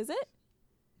 Is it?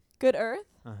 Good Earth?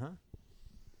 Uh-huh.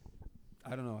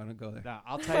 I don't know. I don't go there. No,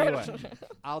 I'll tell you what.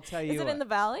 I'll tell you Is it what. in the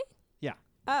valley? Yeah.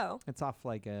 Oh. It's off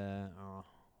like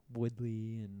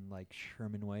Woodley and like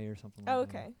Sherman Way or something Oh,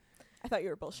 like that. okay. I thought you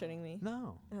were bullshitting me.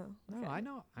 No. Oh, No, okay. I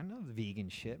know the vegan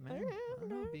shit, man. Okay, I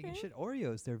know vegan okay. shit.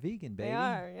 Oreos, they're vegan, baby. They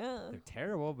are, yeah. They're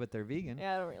terrible, but they're vegan.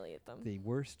 Yeah, I don't really eat them. The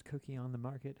worst cookie on the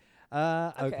market. Okay,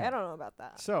 I don't know about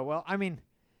that. So, well, I mean,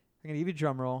 I'm gonna give you a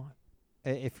drum roll.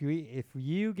 If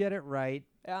you get it right,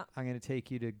 Yeah. I'm gonna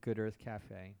take you to Good Earth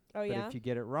Cafe. Oh, but yeah? if you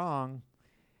get it wrong,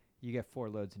 you get 4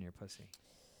 loads in your pussy.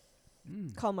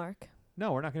 Call Mark.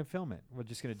 No, we're not gonna film it. We're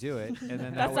just gonna do it, and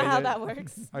then That's not how that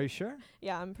works. Are you sure?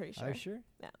 Yeah, I'm pretty sure. Are you sure?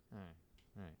 Yeah.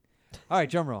 All right,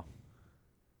 drum roll.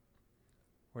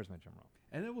 Where's my drum roll?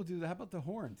 And then we'll do. How about the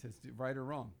horn? To do right or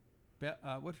wrong?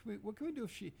 What can we do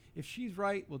if she's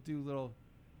right? We'll do a little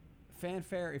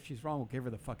fanfare. If she's wrong, we'll give her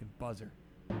the fucking buzzer.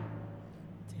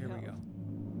 Here we go.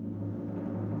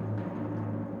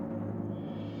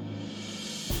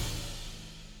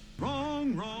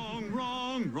 Wrong, wrong,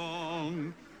 wrong,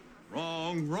 wrong.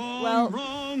 Wrong, wrong, Well,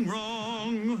 wrong,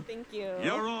 wrong. Thank you.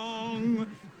 You're wrong.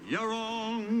 You're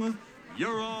wrong.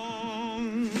 You're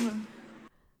wrong.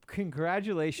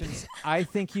 Congratulations. I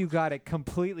think you got it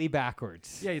completely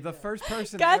backwards. Yeah, the first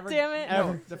person God ever. damn it.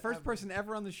 No, the first person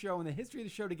ever on the show in the history of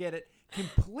the show to get it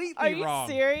completely Are you wrong.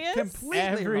 serious? Completely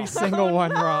Every wrong. single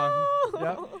one wrong.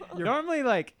 Yep. Normally,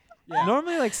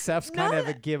 like, Seth's kind of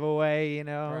a giveaway, you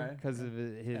know, Right. because of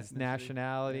his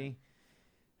nationality.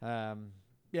 Yeah.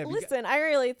 beca- Listen, I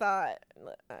really thought.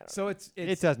 I don't So it's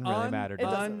It doesn't really matter, It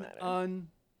does it? doesn't matter.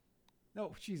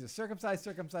 No, Jesus. Circumcised,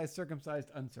 uncircumcised.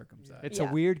 It's Yeah.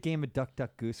 a weird game of Duck,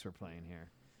 Duck, Goose we're playing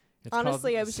here. It's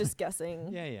Honestly, called- I was just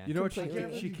guessing. Yeah, yeah. You know what she Completely.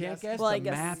 can't? She can't guess Well, I the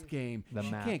guess- map game. The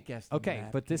She map. can't guess the Okay,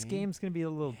 map but this game. game's going to be a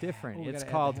little different. Oh, we It's gotta add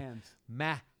the called hands.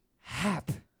 Mahap.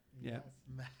 Yeah.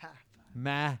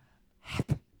 Mahap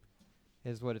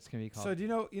is what it's going to be called. So do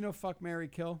you know fuck, marry,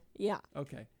 kill? Yeah.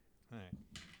 Okay. All right.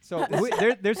 So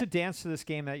there's a dance to this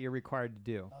game that you're required to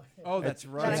do. Oh, that's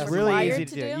right. It's I'm really required easy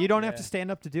to to do. do? You don't have Yeah. to stand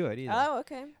up to do it either. Oh,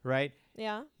 okay. Right?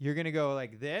 Yeah. You're going to go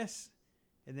like this,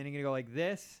 and then you're going to go like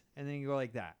this, and then you go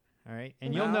like that. All right?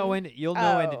 And Wow. you'll know when to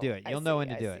do it. You'll know when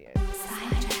to do it.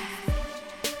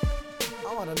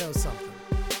 I want to know something.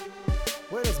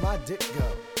 Where does my dick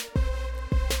go?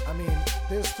 I mean,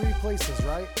 there's 3 places,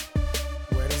 right?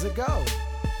 Where does it go?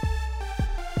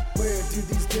 Where do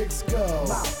these dicks go?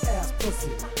 Mouth, ass, pussy.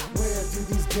 Where do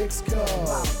these dicks go?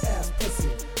 Mouth, ass, pussy.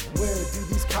 Where do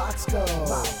these cocks go?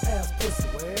 Mouth, ass, pussy.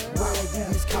 Where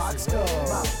do these cocks go?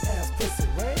 Mouth, ass, pussy.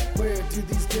 Where do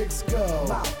these dicks go?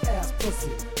 Mouth, ass, pussy.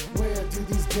 Where do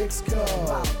these dicks go?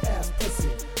 Mouth, ass, pussy.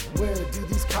 Where do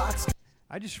these cocks go?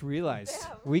 I just realized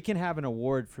we can have an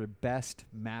award for best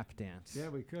map dance. Yeah,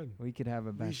 we could. We could have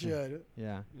a best. We should.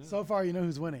 Yeah. So far, you know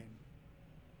who's winning.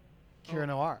 Kira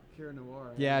Noir. Kira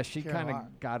Noir. Yeah, she Kira kind Noir.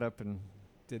 of got up and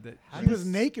Did that. She was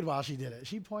naked while she did it.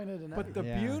 She pointed and But the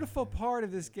everything. beautiful part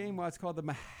of this game, why it's called the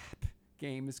Mahap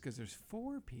game, is because there's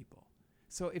 4 people.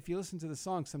 So if you listen to the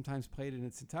song, sometimes played in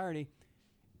its entirety,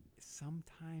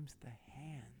 sometimes the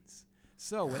hands.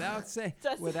 So without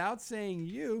saying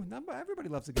you, everybody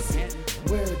loves a good hand.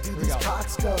 Where do these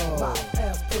cocks go? Mouth,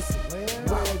 ass, pussy. Where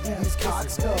do these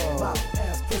cocks go? Mouth,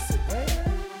 ass, pussy. Where?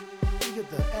 You get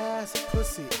the ass,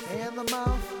 pussy, and the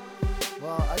mouth?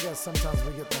 Well, I guess sometimes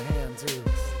we get the hand, too.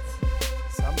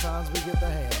 Sometimes we get the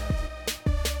hand.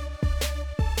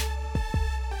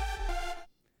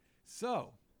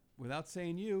 So, without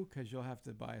saying you, because you'll have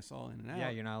to buy us all in and out. yeah,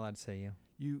 you're not allowed to say you.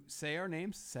 You say our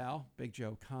names, Sal, Big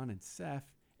Joe, Con, and Seth,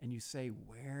 and you say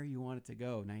where you want it to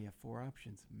go. Now you have 4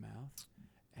 options: mouth,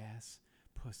 ass,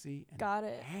 pussy, and Got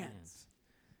it. hands.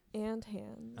 And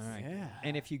hands. All right. Yeah.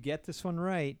 And if you get this one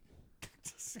right,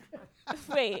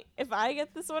 Wait, if I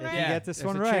get this one If right? you get this There's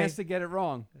one a right, chance to get it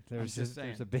wrong. there's just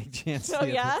a big chance. Oh,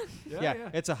 to yeah? Yeah,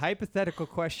 it's a hypothetical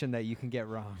question that you can get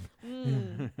wrong.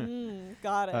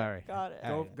 Got it. All right. Got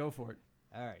it. Go for it.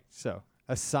 All right. So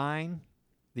assign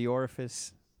the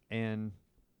orifice and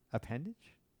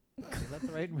appendage. Is that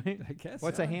the right way? I guess.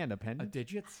 What's a hand? Appendage?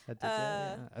 Digits? A digit,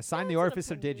 yeah. Assign yeah, the it's an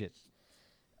orifice or appendage. digit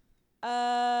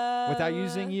Uh. without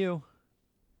using you.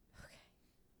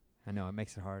 I know it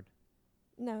makes it hard.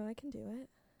 No, I can do it.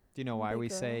 Do you know I'm a why big we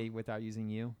girl. say without using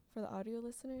you? For the audio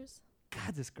listeners.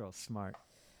 God, this girl's smart.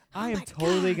 Oh I am my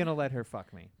totally God. gonna let her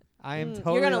fuck me. I am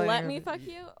totally. You're gonna letting let her me f- fuck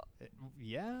you,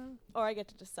 Yeah. or I get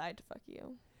to decide to fuck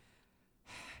you.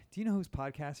 Do you know whose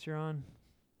podcast you're on?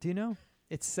 Do you know?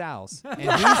 It's Sal's, and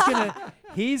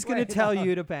he's gonna Wait, tell no.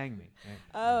 you to bang me.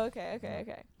 Oh, okay.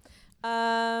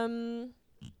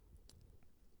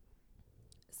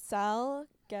 Sal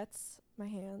gets my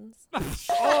hands.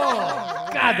 Oh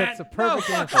God, that's a perfect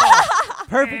answer.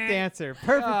 Perfect answer.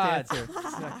 Perfect answer.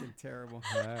 Fucking terrible.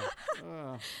 Ugh.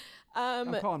 Um.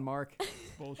 I'm calling Mark.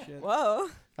 Bullshit. Whoa.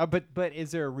 But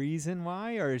is there a reason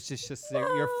why, or is this just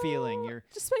your feeling?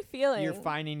 Just my feeling. You're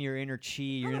finding your inner chi,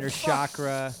 your inner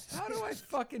chakra. How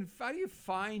do you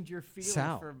find your feeling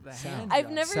Sal. for the Sal. hand I've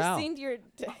job? never Sal. seen your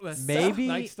dick. Maybe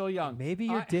like still young. Maybe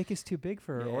your dick is too big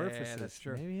for her orifices. That's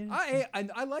true. Maybe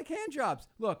I like hand jobs.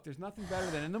 Look, there's nothing better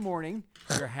than in the morning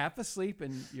you're half asleep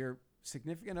and your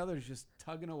significant other is just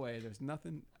tugging away. There's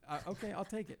nothing. Okay, I'll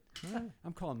take it.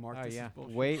 I'm calling Mark. Oh This yeah. is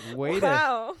bullshit.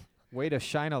 Wow. Way to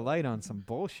shine a light on some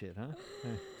bullshit, huh?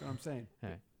 That's what I'm saying.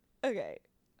 Okay.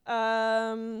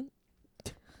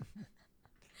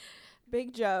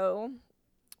 Big Joe.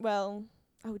 Well,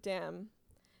 oh damn.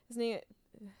 His name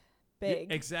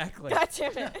Big. Exactly. God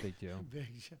damn it. Big Joe. Big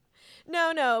Joe.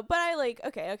 No, but I like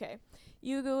okay.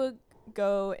 You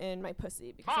go in my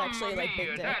pussy because I actually like big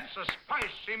dick. That's a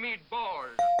spicy meatball.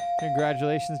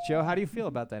 Congratulations, Joe. How do you feel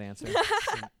about that answer?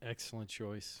 An excellent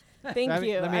choice. Thank you. Let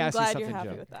me I'm ask glad you you're something, happy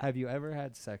Joe. with that. Have you ever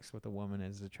had sex with a woman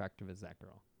as attractive as that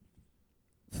girl?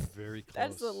 Very close.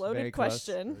 That's a loaded Very close.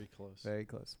 question. Very close. Very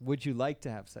close. Would you like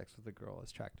to have sex with a girl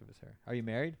as attractive as her? Are you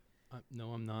married?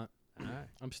 No, I'm not. All right.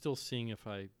 I'm still seeing if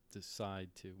I decide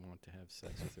to want to have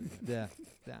sex with her. Yeah.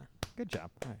 Yeah. Good job.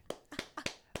 All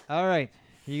right. All right.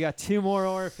 You got 2 more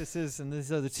orifices, and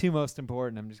these are the 2 most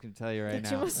important. I'm just going to tell you right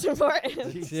The now. 2 most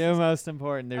important. 2 most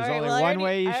important. There's All right, only well, one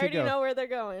way you I should already go. know where they're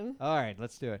going. All right,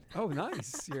 let's do it. Oh,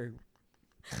 nice. You're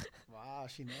Wow,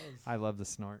 she knows. I love the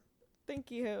snort.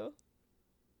 Thank you.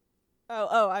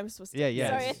 Oh, I'm supposed to. Yeah, yeah.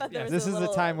 Sorry, I thought there was This a is the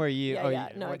little, time where you. Yeah, oh, yeah.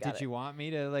 you, No, I what got did it. you want me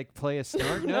to like play a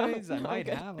snort No, noise? I no, might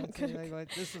I'm have. good. Let's see, like, what,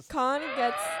 this is. Con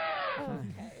gets.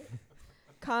 Okay.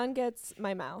 Con gets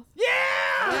my mouth.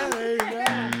 Yeah, there you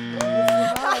go.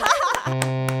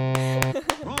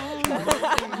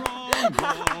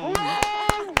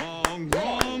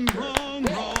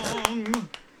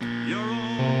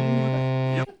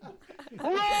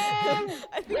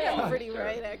 I think I'm pretty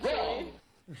right, actually.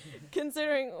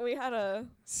 Considering we had a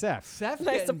Seth.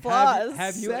 nice applause.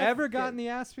 Have you ever gotten the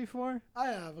ass before? I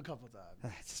have a couple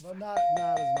times, but not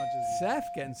as much as Seth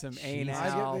getting some anal. I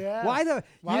get the ass. Why the?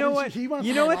 Why you know did what? he went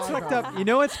You for know my what's fucked eyebrow. up? You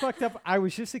know what's fucked up? I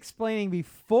was just explaining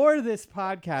before this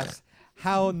podcast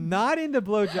how not into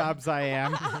blowjobs I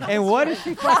am, and what does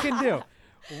she fucking do?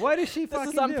 What does she fucking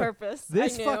do? This is on purpose.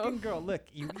 This I knew. fucking girl. Look,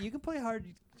 you can play hard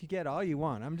to get all you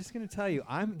want. I'm just gonna tell you,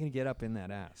 I'm gonna get up in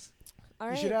that ass. All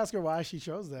You right. should ask her why she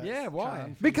chose that. Yeah, why?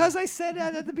 Con. Because I said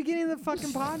that at the beginning of the fucking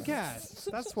podcast.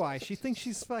 That's why. She thinks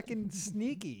she's fucking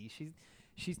sneaky.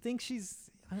 She thinks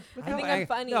she's. Look I how think I'm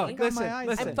funny. No, listen,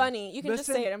 I'm funny. You can just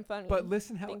say it. I'm funny. But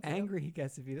listen how Thank you. angry he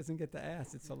gets if he doesn't get the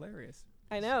ass. It's hilarious.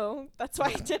 I know. That's why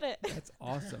I did it. That's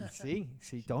awesome. See,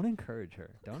 don't encourage her.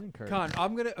 Don't encourage Con, her.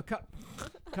 I'm gonna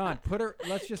Con, put her.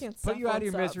 Let's just Can't put stop, you out of won't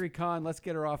your stop. misery, Con. Let's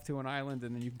get her off to an island,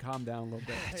 and then you can calm down a little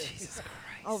bit. Jesus Christ.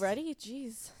 Already?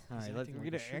 Jeez. All right, He's let's, acting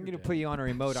like a I'm sugar gonna daddy. put you on a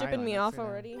remote Shipping island. me That's off gonna-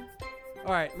 already.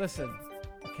 All right, listen,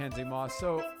 Mackenzie Moss.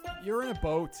 So you're in a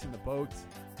boat, and the boat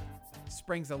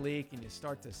springs a leak, and you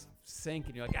start to sink,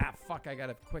 and you're like, fuck, I got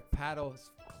to quick paddle as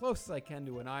close as I can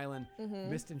to an island,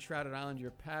 mist enshrouded island.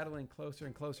 You're paddling closer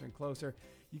and closer and closer.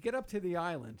 You get up to the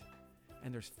island,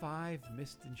 and there's 5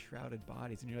 mist enshrouded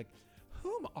bodies, and you're like,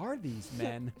 whom are these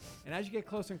men? And as you get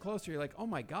closer and closer, you're like, oh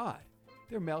my god,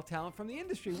 they're male talent from the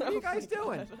industry. What are you guys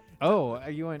doing? Oh,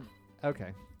 are you in?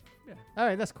 Okay. Yeah. All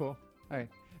right, that's cool. All right.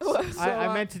 So,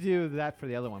 I meant to do that for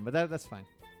the other one, but that's fine.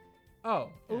 Oh,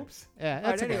 oops. Yeah, All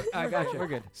that's right, okay. anyway, I got you. We're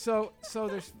good. So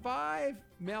there's 5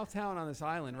 male talent on this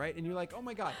island, right? And you're like, oh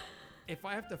my god, if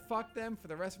I have to fuck them for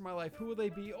the rest of my life, who will they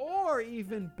be? Or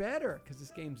even better, because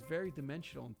this game's very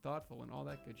dimensional and thoughtful and all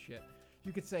that good shit.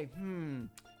 You could say,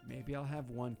 maybe I'll have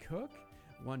 1 cook,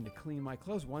 1 to clean my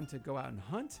clothes, 1 to go out and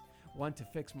hunt, 1 to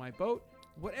fix my boat.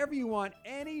 Whatever you want,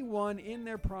 anyone in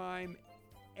their prime,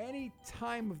 any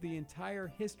time of the entire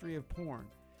history of porn.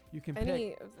 You can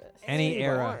Any pick of this. Any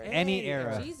era. Born. Any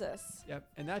era. Jesus. Yep,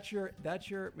 and that's your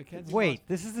Mackenzie. Wait, Moss.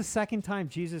 this is the second time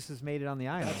Jesus has made it on the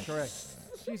island. That's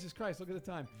correct. Jesus Christ, look at the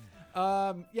time.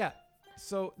 Yeah,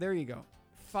 so there you go.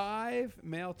 5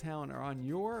 male talent are on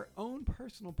your own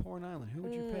personal porn island. Who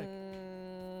would you pick?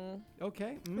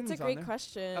 Okay, That's a is on great there.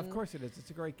 question. Of course it is.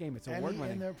 It's a great game. It's Any award in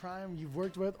winning. their prime you've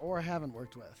worked with or haven't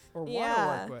worked with. Or want to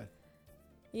Yeah. work with.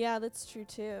 Yeah, that's true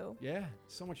too. Yeah,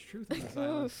 so much truth in this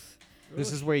island. Oof.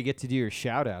 This is where you get to do your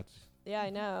shout outs. Yeah, I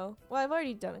know. Well, I've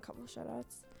already done a couple shout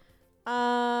outs.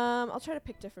 I'll try to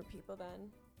pick different people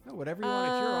then. No, whatever you want.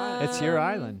 It's your island. It's your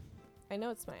island. I know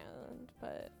it's my island,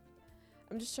 but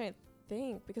I'm just trying to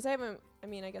think because I haven't. I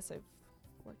mean, I guess I've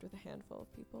worked with a handful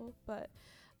of people, but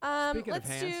Speaking of let's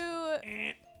hands.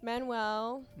 do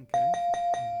Manuel. Okay.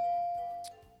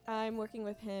 I'm working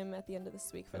with him at the end of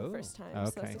this week for the first time. So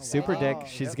Okay. that's Super exciting. Dick.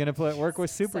 She's gonna work with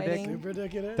Super Dick. Exciting. Super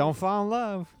Dick it is. Don't fall in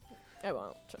love. I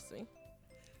won't. Trust me.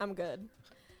 I'm good.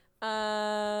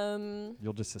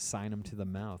 You'll just assign him to the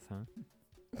mouth, huh?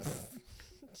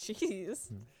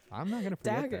 Jeez. I'm not gonna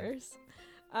forget that. Daggers.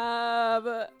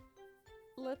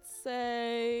 Let's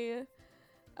say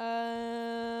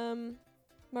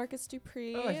Marcus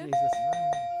Dupree. Oh, Jesus.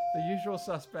 The usual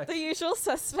suspects. The usual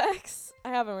suspects. I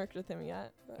haven't worked with him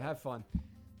yet. but- Have fun.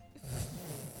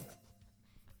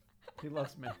 He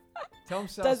loves me. Tell him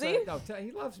so. Does he? No,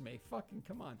 he loves me. Fucking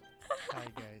come on. Hi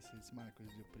guys, it's Marcus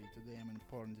Dupree. Today I'm in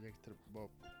porn director Bob.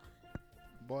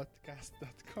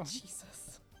 Podcast.com.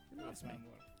 Jesus. He loves me.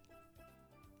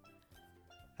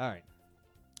 All right.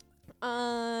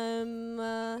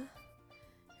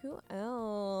 Who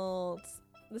else?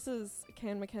 This is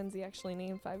can Mackenzie actually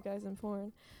name 5 guys in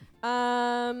porn?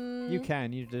 You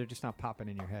can. They're just not popping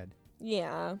in your head.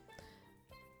 Yeah.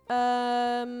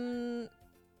 I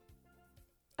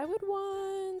would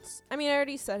want I mean, I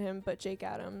already said him, but Jake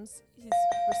Adams. He's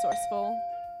resourceful,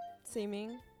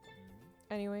 seeming.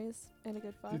 Anyways, and a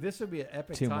good fuck. Dude, this would be an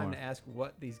epic Two time more. to ask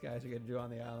what these guys are going to do on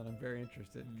the island. I'm very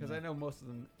interested because I know most of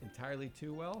them entirely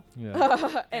too well.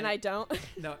 Yeah. and I don't.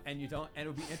 No, and you don't. And it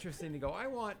would be interesting to go, I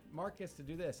want Marcus to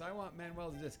do this. I want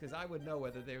Manuel to do this because I would know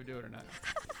whether they would do it or not.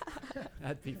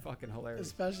 That'd be fucking hilarious.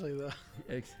 Especially the.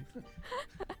 That'd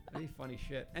be funny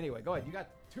shit. Anyway, go ahead. You got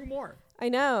 2 more. I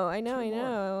know. Two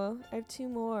more. I have 2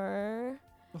 more.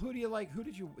 Well, who do you like? Who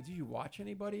did you watch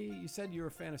anybody? You said you were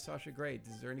a fan of Sasha Grey.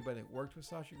 Is there anybody that worked with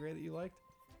Sasha Grey that you liked?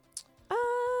 I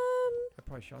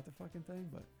probably shot the fucking thing,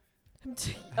 but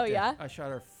Oh yeah. I shot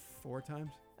her 4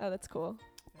 times. Oh, that's cool.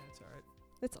 Yeah, it's all right.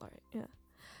 It's all right. Yeah.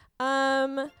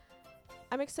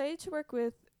 I'm excited to work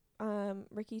with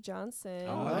Ricky Johnson.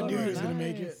 Oh, I knew he was gonna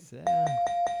make it. Yeah.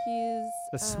 He's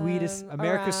The sweetest,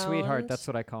 America's sweetheart. around. That's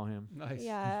what I call him. Nice.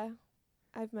 Yeah.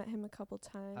 I've met him a couple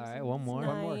times. All right, and one he's more.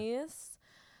 One more. Nice.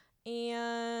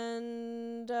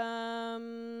 And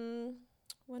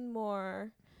one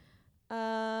more.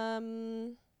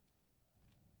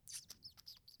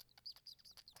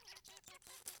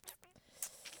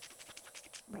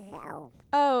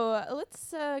 Oh,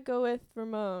 let's go with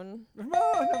Ramon.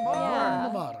 Ramon Amar. Yeah.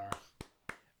 Namara.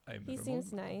 I'm He Ramon.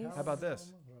 seems nice. How about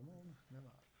this?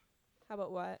 How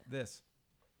about what? This.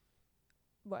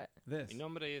 What? This. Mi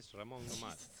nombre es Ramón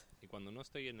Nomar y cuando no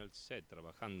estoy en el set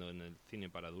trabajando en el cine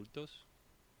para adultos,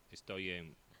 estoy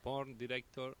en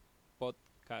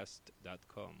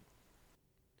porndirectorpodcast.com.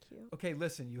 Okay,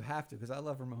 listen, you have to because I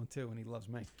love Ramon too and he loves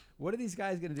me. What are these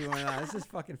guys going to do right now? This is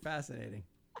fucking fascinating.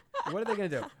 What are they going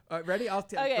to do? Ready?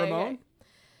 Okay, Ramon okay.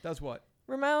 does what?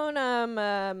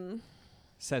 Ramon,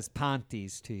 Says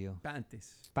panties to you.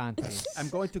 Panties. Panties. I'm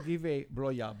going to give a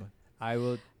blowjob. I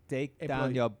will take A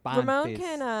down blow- your panties. Ramon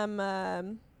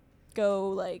can go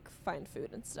like find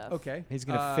food and stuff. Okay. He's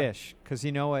gonna fish, cause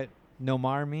you know what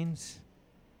Nomar means.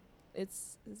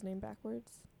 It's his name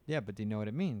backwards. Yeah, but do you know what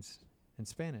it means in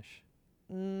Spanish?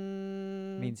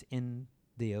 Means in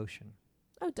the ocean.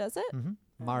 Oh, does it? Mm-hmm.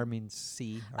 Mar means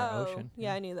sea or ocean.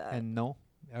 Yeah, I knew that. And no,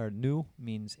 or nu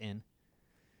means in.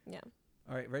 Yeah.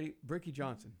 All right, ready? Bricky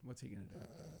Johnson. What's he going to do?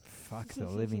 Fuck the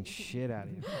living shit out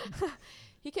of you.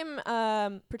 He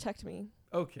can protect me.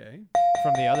 Okay.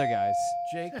 From the other guys.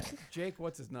 Jake,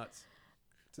 what's his nuts?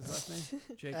 What's his last name?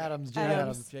 Jake Adams. Jake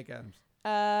Adams.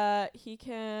 He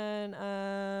can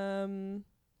I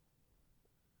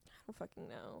don't fucking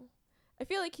know. I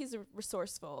feel like he's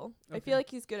resourceful. I Okay. feel like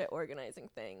he's good at organizing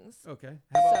things. Okay.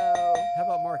 So How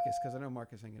about Marcus? Because I know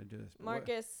Marcus ain't going to do this. but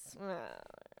Marcus,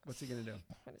 What's he going to do?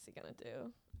 what is he gonna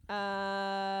do?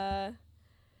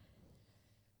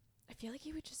 I feel like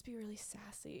he would just be really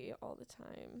sassy all the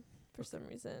time for some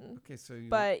reason. Okay, so you.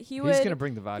 But he He's would. gonna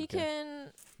bring the vodka. He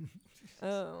can.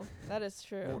 Oh, that is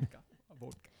true.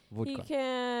 Vodka. He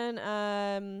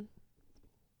can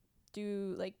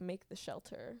do like make the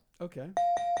shelter Okay. and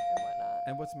whatnot.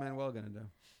 And what's Manuel going to do?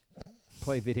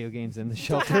 Play video games in the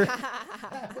shelter.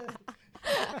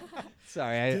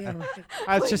 Sorry,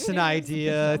 I was just an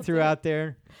idea threw out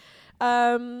there.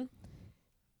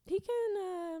 He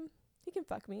can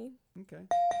fuck me. Okay.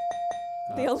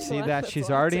 The only See one that? that's She's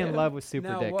allowed already to. in love with Super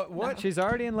Now, Dick. what- She's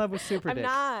already in love with Super I'm Dick.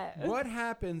 not. What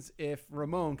happens if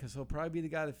Ramon, because he'll probably be the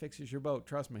guy that fixes your boat,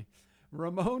 trust me.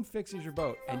 Ramon fixes your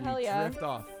boat and hell you yeah. drift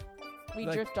off. We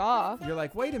Like, drift off. You're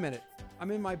like, wait a minute.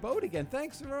 I'm in my boat again.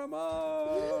 Thanks,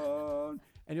 Ramon.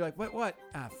 And you're like, what?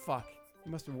 Ah, fuck.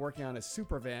 You must have been working on a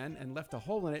super van and left a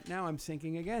hole in it. Now I'm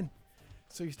sinking again.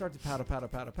 So you start to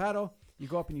paddle. You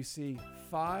go up and you see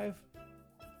 5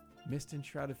 mist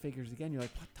enshrouded figures again. You're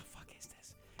like, what the fuck is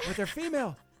this? But they're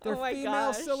female. They're Oh my female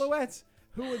gosh. silhouettes.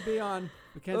 Who would be on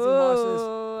Mackenzie Ooh, Moss's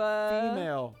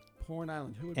female porn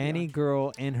island? Who would Any be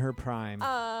girl in her prime.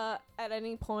 at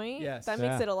any point. Yes. That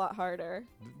makes Yeah. it a lot harder.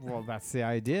 Well, that's the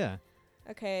idea.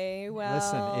 Okay. Well.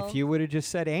 Listen, if you would have just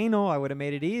said anal, I would have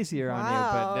made it easier on you.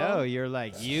 But Wow. no, you're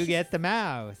like, you get the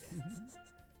mouth.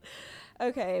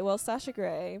 Okay. Well, Sasha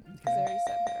Grey, because I already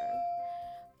said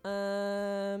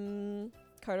her.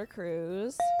 Carter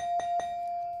Cruz.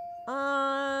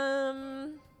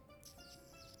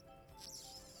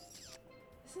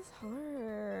 This is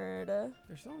hard.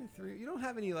 There's only 3. You don't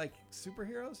have any like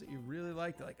superheroes that you really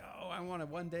like? Like, oh, I want to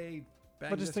one day bang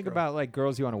But just this think girl. about like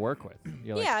girls you want to work with.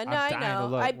 You're like, Yeah, no, I'm I dying to know.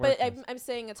 work But with. I'm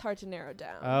saying it's hard to narrow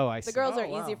down. Oh, I The see. girls Oh, are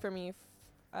easy wow. for me,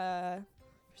 for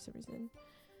some reason.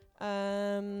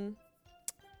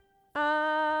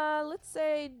 Let's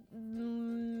say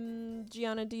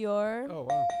Gianna Dior. Oh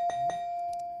wow.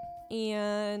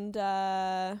 And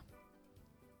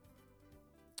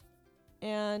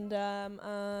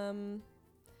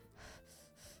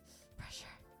pressure.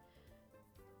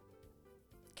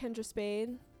 Kendra Spade.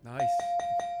 Nice.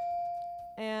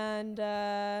 And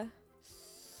what's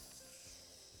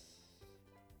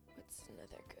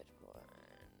another good one?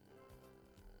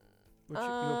 Which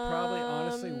you'll probably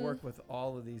honestly work with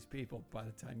all of these people by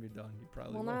the time you're done. You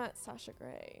probably Well, will. not Sasha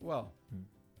Grey. Well,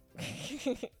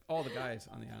 all the guys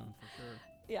on the island for sure.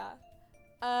 Yeah.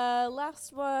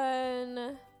 Last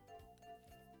one.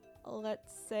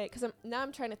 Let's say, because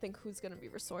I'm trying to think who's gonna be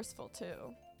resourceful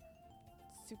too.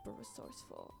 Super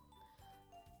resourceful.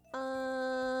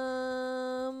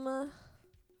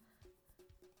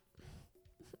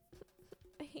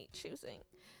 I hate choosing.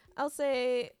 I'll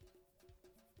say.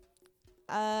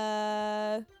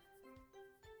 I'll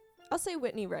say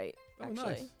Whitney Wright. Oh, actually.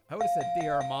 nice. I would have said D.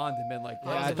 Armand and been like,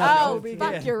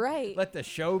 fuck, you're right. Let the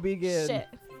show begin. Shit.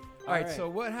 All right, so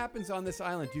what happens on this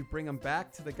island? Do you bring them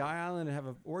back to the guy island and have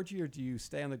an orgy, or do you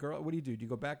stay on the girl? What do? Do you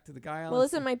go back to the guy island? Well,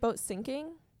 isn't my boat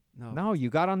sinking? No, you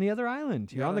got on the other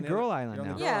island. You're on the girl island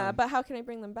now. Yeah, but how can I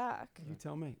bring them back? You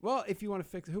tell me. Well, if you want to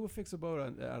fix it, who will fix a boat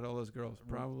out of all those girls?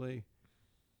 Probably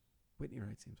Whitney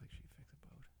Wright. Seems like she'd fix a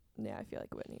boat. Yeah, I feel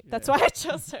like Whitney. That's why I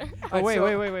chose her. Oh,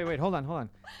 wait. Hold on.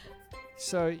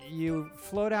 So you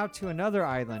float out to another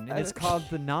island, and it's called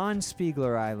the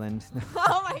non-Spiegler Island.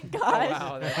 Oh my gosh.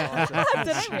 Wow, that's awesome.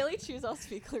 Did I really choose all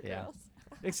Spiegler girls?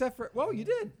 Except for, well, you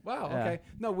did. Wow, Yeah. okay.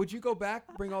 No, would you go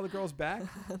back, bring all the girls back?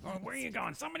 Where are you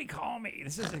going? Somebody call me.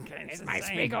 This isn't. It's my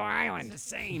insane. Spiegel Island.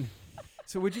 It's insane.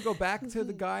 So would you go back to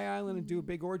the guy island and do a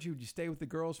big orgy? Would you stay with the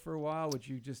girls for a while? Would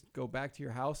you just go back to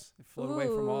your house and float away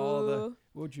from all the...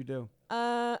 What would you do?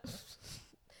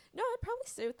 No, I'd probably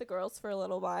stay with the girls for a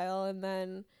little while, and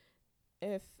then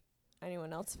if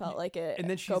anyone else felt like it, And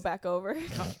then go back over.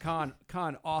 Con,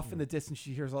 off in the distance,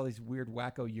 she hears all these weird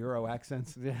wacko Euro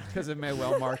accents because of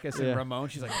Manuel Marcus and Ramon.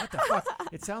 She's like, what the fuck?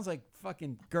 It sounds like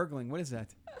fucking gurgling. What is that?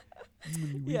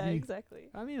 Yeah, exactly.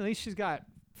 I mean, at least she's got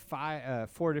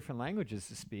 4 different languages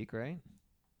to speak, right?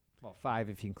 Well, 5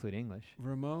 if you include English.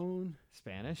 Ramon.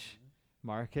 Spanish.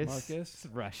 Marcus.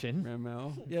 Russian.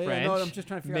 Ramel. French. No, I'm just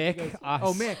trying to figure out. Mick.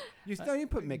 Oh, Mick. You didn't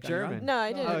put Mick German.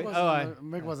 on your No, I didn't.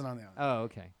 Mick wasn't on the island. Oh,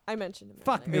 okay. I mentioned him.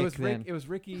 Fuck earlier. Mick. It was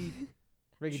Ricky.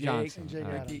 Ricky Jake, Johnson. Jake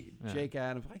All right. Adams. Yeah. Jake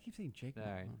Adams. I keep saying Jake. All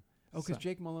right. Malone. Oh, because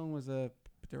Jake Malone was a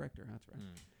director. That's right.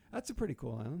 That's a pretty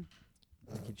cool island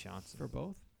Ricky Johnson. for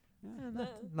both. Yeah,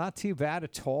 not too bad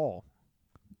at all.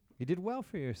 You did well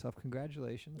for yourself.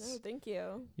 Congratulations. Oh, thank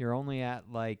you. You're only at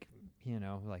like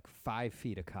 5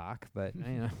 feet of cock, but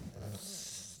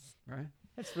Right?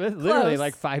 it's literally Close.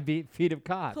 like 5 feet of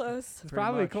cock. Close. It's Pretty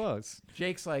probably much. close.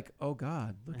 Jake's like, oh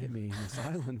God, look at me on this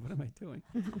island. What am I doing?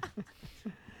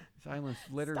 This island's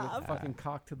littered Stop. with fucking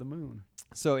cock to the moon.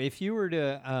 So if you were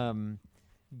to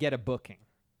get a booking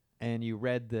and you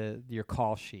read your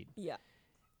call sheet, Yeah.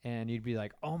 and you'd be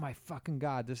like, oh my fucking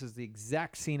God, this is the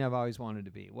exact scene I've always wanted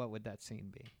to be, what would that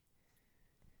scene be?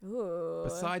 Ooh.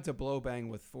 Besides a blow bang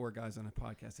with 4 guys on a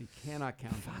podcast, he cannot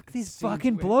count. Fuck these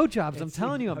fucking blowjobs. I'm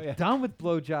telling you, I'm done with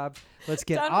blowjobs. Let's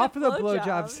get Done off of with the blowjob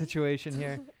blowjobs. situation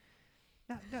here.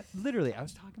 No, literally, I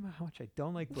was talking about how much I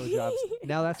don't like blowjobs.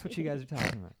 Now that's what you guys are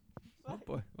talking about. Oh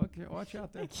boy, okay, watch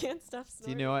out there. I can't stop Do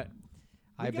snorting. you know what?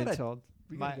 We I've been gotta- told.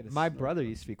 we gotta get a My snort. brother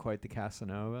used to be quite the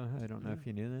Casanova. I don't know if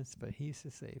you knew this, but he used to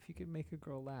say, if you could make a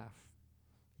girl laugh,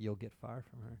 you'll get far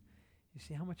from her. You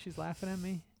see how much she's laughing at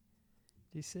me?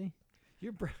 Do you see?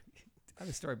 Your I have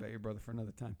a story about your brother for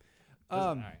another time.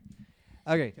 All right.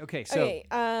 Okay. So Okay.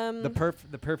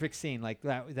 the perfect scene, like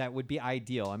that would be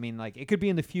ideal. I mean, like it could be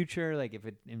in the future, like if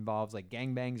it involves like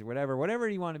gangbangs or whatever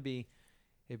you want to be,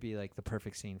 it'd be like the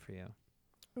perfect scene for you.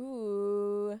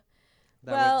 Ooh.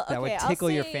 That Well, would okay, tickle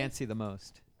I'll your say- fancy the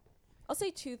most. I'll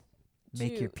say two.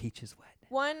 Make your peaches wet.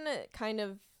 One kind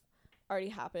of already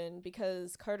happened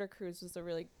because Carter Cruz was a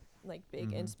really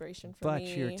big inspiration for But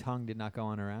me. your tongue did not go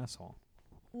on her asshole,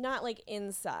 Not like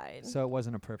inside. so it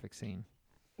wasn't a perfect scene.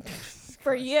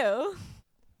 For you.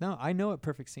 No, I know what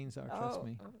perfect scenes are. Trust Oh,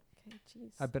 me. okay,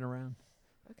 jeez. I've been around.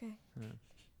 Okay.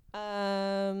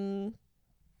 Yeah.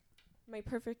 My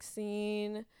perfect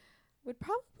scene would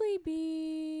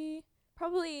probably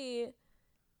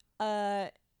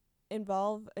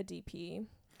involve a DP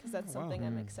because that's something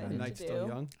I'm excited Night's to do. still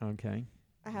young. Okay.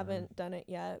 I haven't done it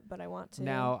yet, but I want to.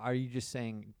 Now, are you just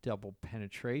saying double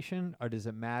penetration, or does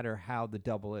it matter how the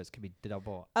double is? Could be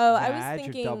double Oh, I was vag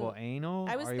thinking- or double anal,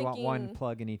 I was or you want one thinking-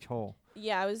 plug in each hole?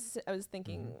 Yeah, I was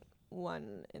thinking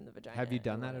one in the vagina. Have you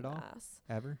done and that one at in all? the ass.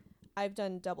 Ever? I've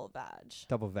done double vag.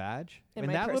 Double vag? In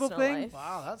And my that little personal thing? life.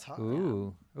 Wow, that's hot.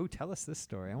 Ooh. Ooh, tell us this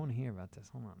story. I want to hear about this.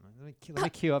 Hold on. Let me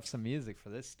cue up some music for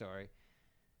this story.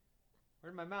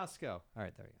 Where'd my mouse go? All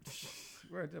right, there you go.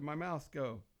 Where did my mouse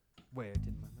go? Where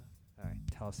did my mouse? All right,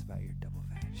 tell us about your double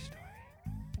vag story.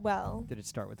 Well. Did it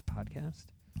start with the podcast?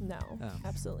 No,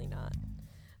 absolutely not.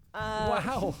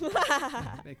 Wow.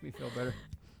 Make me feel better.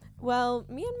 Well,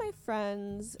 me and my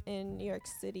friends in New York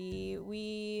City,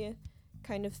 we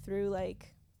kind of threw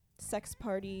like sex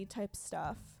party type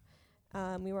stuff.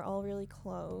 We were all really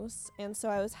close. And so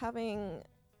I was hooking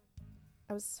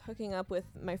up with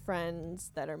my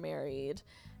friends that are married.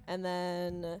 And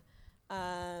then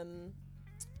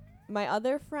my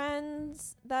other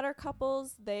friends that are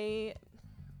couples, this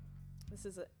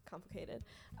is complicated.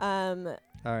 All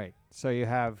right. So you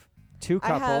have 2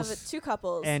 couples. I have 2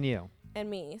 couples. And you. And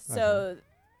me. So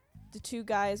the 2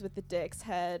 guys with the dicks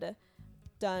had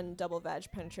done double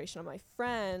vag penetration on my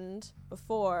friend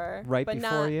before. Right but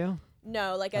before not, you?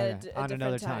 No, like Okay. at a On different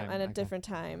another time. time. On a Okay. different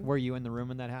time. Were you in the room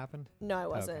when that happened? No, I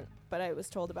wasn't. Okay. But I was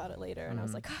told about it later, and I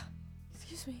was Mhm. like,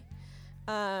 excuse me.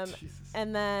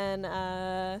 And then,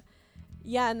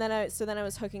 and then I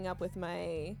was hooking up with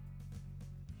my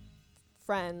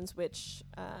friends, which,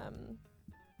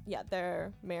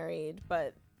 they're married,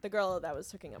 but the girl that I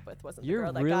was hooking up with wasn't You're the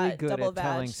girl that really got good double at vag.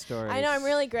 telling stories. I know, I'm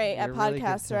really great at You're really good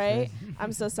podcasts, at right? telling-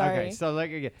 I'm so sorry. Okay, so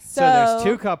so there's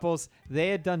 2 couples. They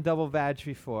had done double vag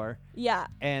before. Yeah.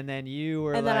 And then you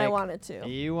were And like, then I wanted to.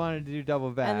 You wanted to do double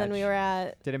vag. And then we were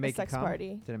at Did it make a sex you come?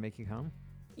 party. Did it make you come?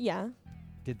 Yeah.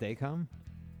 Did they come?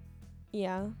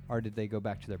 Yeah. Or did they go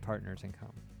back to their partners and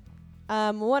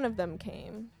come? One of them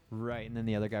came. Right, and then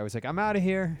the other guy was like, I'm out of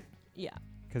here. Yeah.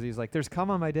 Because he's like, there's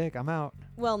cum on my dick. I'm out.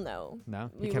 Well, no.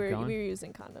 No? He We kept were going? we were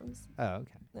using condoms. Oh,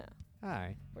 okay. Yeah. All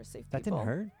right. We're safe That people. didn't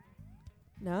hurt?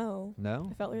 No. No?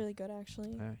 It felt really good,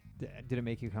 actually. All right. Did it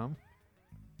make you come?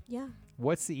 Yeah.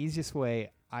 What's the easiest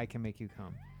way I can make you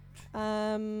come?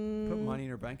 Put money in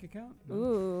her bank account?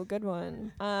 Ooh, good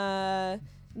one.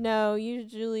 No,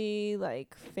 usually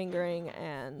like fingering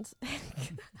and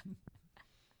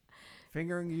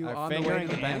Fingering you Or on the way fingering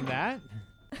to the bank? and that?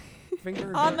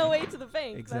 Fingering on her- the way to the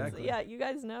bank. Exactly. Yeah, you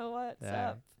guys know what's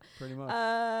Yeah. up. Pretty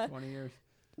much. 20 years.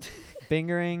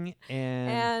 Fingering and...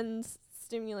 And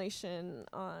stimulation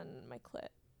on my clit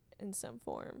in some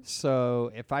form.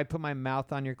 So if I put my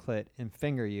mouth on your clit and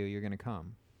finger you, you're going to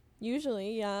come.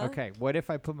 Usually, yeah. Okay. What if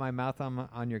I put my mouth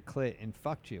on your clit and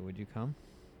fucked you? Would you come?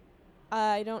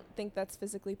 I don't think that's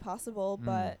physically possible,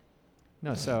 but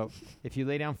No, so if you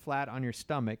lay down flat on your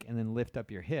stomach and then lift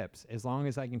up your hips, as long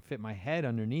as I can fit my head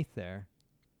underneath there,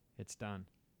 it's done.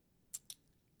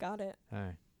 got it. All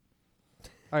right.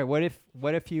 All right. What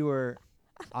if you were,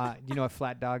 do you know what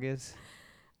flat dog is?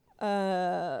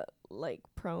 Like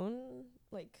prone,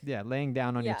 like Yeah, laying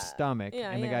down on your Yeah. stomach,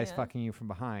 Yeah, and the yeah, guy's yeah. fucking you from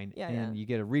behind, Yeah, and yeah. you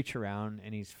get a reach around,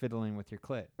 and he's fiddling with your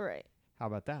clit. Right. How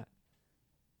about that?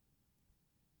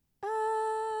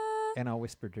 And I'll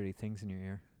whisper dirty things in your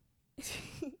ear.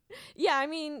 Yeah, I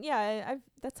mean, I've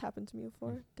that's happened to me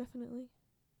before, definitely.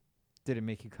 Did it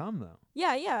make you come though?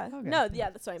 Yeah, yeah. Okay. No, yeah,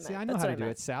 that's what I meant. See, I know That's how what to do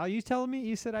meant. it, Sal. You telling me?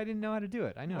 You said I didn't know how to do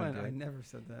it. I know how to do I it. never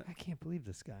said that. I can't believe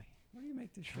this guy. What do you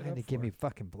make this shit Trying up to give for? me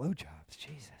fucking blowjobs.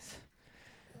 Jesus.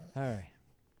 All right.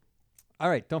 All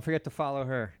right. Don't forget to follow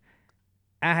her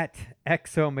at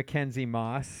Exo Mackenzie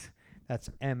Moss. That's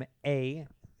MackenziEMoss.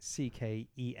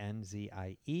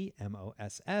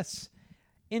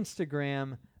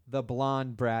 Instagram, the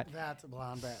blonde brat. That's a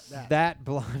blonde brat. That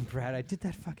blonde brat. I did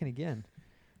that fucking again.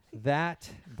 That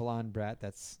blonde brat.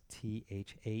 That's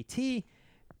ThatBlondebrat.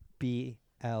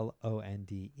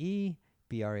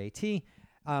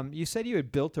 You said you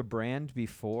had built a brand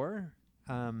before.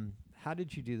 How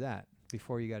did you do that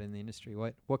before you got in the industry?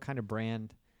 What kind of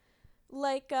brand?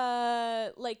 Like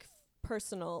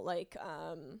personal, like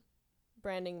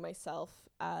branding myself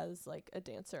as like a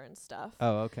dancer and stuff.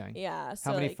 Oh, okay. Yeah. So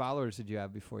How many like, followers did you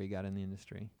have before you got in the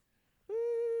industry?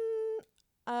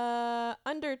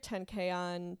 under 10K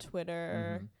on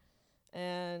Twitter, Mm-hmm.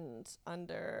 and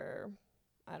under,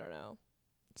 I don't know.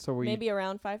 So were maybe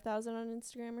around 5,000 on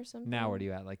Instagram or something. Now, what are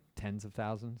you at? Like tens of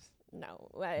thousands? No,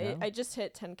 No? I just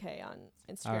hit 10K on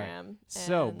Instagram. All right.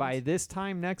 So by this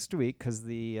time next week, because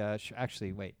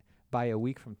by a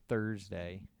week from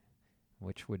Thursday,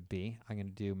 which would be, I'm going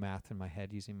to do math in my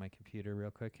head using my computer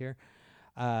real quick here.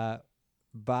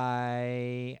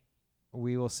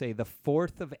 We will say the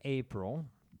 4th of April,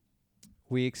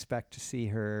 we expect to see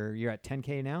her. You're at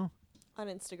 10K now? On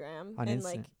Instagram. On and Insta-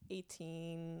 like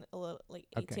 18, a little, like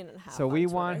 18 and a half. So on we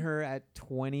want Twitter. her at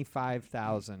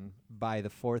 25,000 by the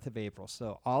 4th of April.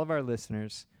 So all of our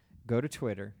listeners, go to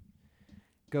Twitter,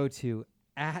 go to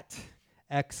at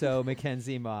Exo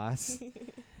Mackenzie Moss,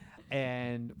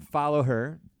 and follow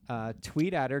her.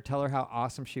 Tweet at her, tell her how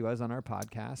awesome she was on our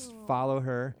podcast. Aww. Follow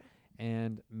her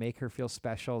and make her feel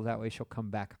special. That way she'll come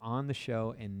back on the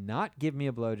show and not give me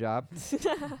a blowjob.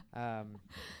 I'm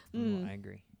a little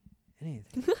angry.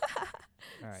 Anything.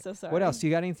 All right. So sorry. What else? Do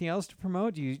you got anything else to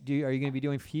promote? Are you going to be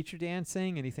doing feature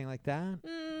dancing? Anything like that?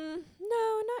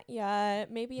 No, not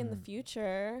yet. Maybe in the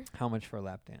future. How much for a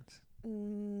lap dance?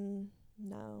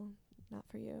 No, not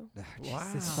for you.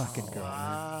 Just this fucking girl.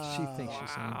 Man. She thinks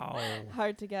she's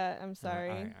hard to get. I'm sorry.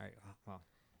 All right. Well.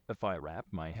 If I wrap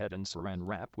my head in saran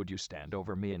wrap, would you stand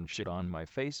over me and shit on my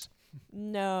face?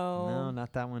 No,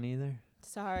 not that one either.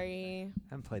 Sorry. I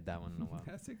haven't played that one in a while.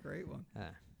 That's a great one.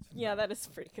 Yeah, that is a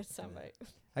pretty good soundbite.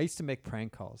 I used to make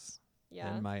prank calls.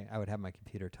 Yeah. And I would have my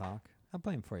computer talk. I'll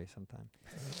play them for you sometime.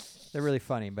 They're really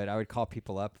funny, but I would call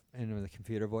people up and with a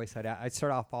computer voice. I'd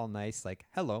start off all nice, like,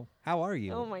 hello, how are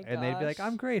you? Oh my gosh. And they'd be like,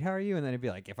 I'm great, how are you? And then it'd be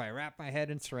like, if I wrap my head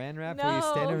in saran wrap, will you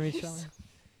stand over each other?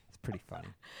 It's pretty funny.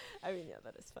 I mean, yeah,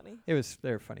 that is funny. They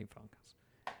were funny phone calls.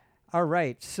 All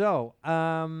right, so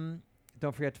don't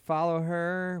forget to follow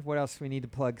her. What else do we need to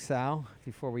plug, Sal,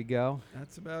 before we go?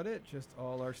 That's about it. Just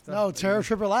all our stuff. No, Terror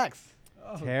Triple X.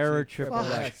 Terror Triple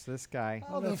X. This guy.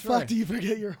 How the fuck do you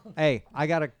forget your own? Hey, I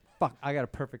got a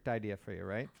perfect idea for you,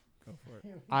 right? Go for it.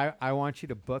 I want you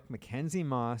to book Mackenzie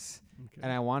Moss,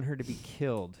 and I want her to be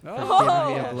killed for giving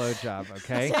me a blowjob,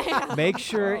 okay? Make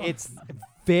sure it's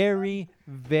very,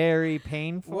 very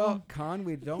painful. Well, Con,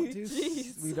 we don't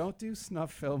do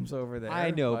snuff films over there.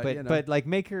 I know, but you know. but like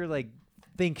make her like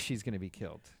think she's gonna be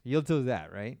killed. You'll do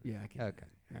that, right? Yeah, I can. Okay.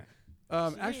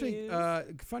 All right. Actually,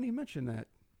 funny you mention that,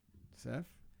 Seth.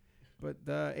 But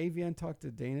AVN talked to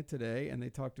Dana today, and they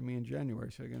talked to me in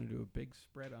January, so they're going to do a big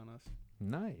spread on us.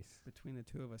 Nice. Between the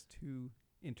two of us, 2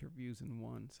 interviews in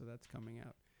one, so that's coming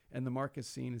out. And the Marcus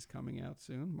scene is coming out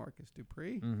soon. Marcus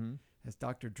Dupree as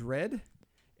Dr. Dredd,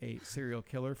 a serial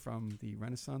killer from the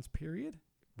Renaissance period.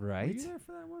 Right. Were you there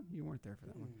for that one? You weren't there for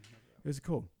that one. It was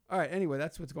cool. All right, anyway,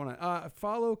 that's what's going on.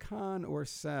 Follow Con or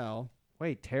Sal.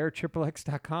 Wait,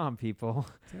 terrorxxx.com, people.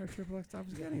 Terrorxxx, I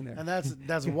was getting there. And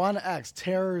that's one X.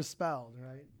 Terror is spelled,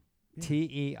 right?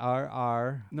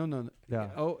 Terr. No.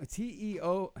 Oh,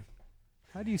 TEO.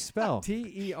 How do you spell?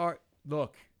 TER.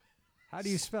 Look. How do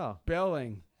you spell?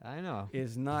 Spelling. I know.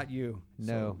 Is not you.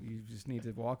 No. So you just need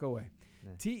to walk away.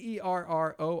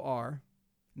 TERROR.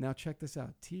 Now check this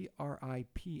out.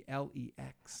 TRIPLEX.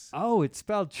 Oh, it's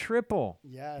spelled triple.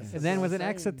 Yes. And then with an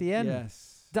X at the end.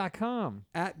 Yes. .com.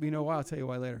 You know what? I'll tell you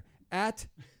why later. At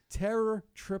Terror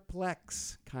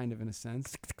Triplex, kind of in a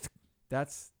sense.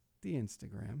 That's the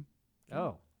Instagram.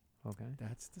 Oh, okay.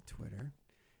 That's the Twitter.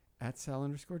 At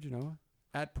Sal_Genoa.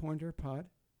 At Pointer Pod.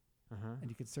 And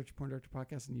you can search Porn Director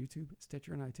Podcast on YouTube,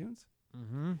 Stitcher, and iTunes.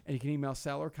 And you can email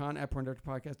Sal or Con at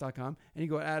porndirectorpodcast.com. And you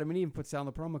go Adam and even put Sal in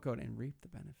the promo code and reap the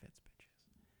benefits, bitches.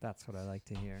 That's what I like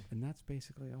to hear. And that's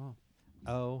basically all.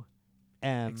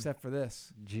 O-M. Except for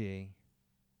this. G.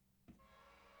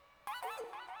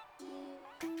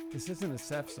 This isn't a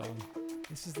Seth song.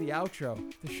 This is the outro.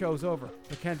 The show's over.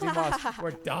 Mackenzie Moss,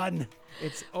 we're done.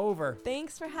 It's over.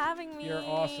 Thanks for having me. You're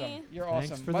awesome. You're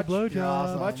awesome. Thanks for the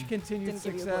blowjob. Much continued Didn't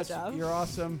give you a success. blowjob. You're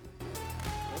awesome.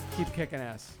 Keep kicking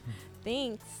ass.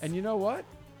 Thanks. And you know what?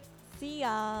 See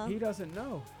y'all. He doesn't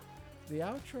know the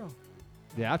outro.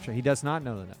 The outro. He does not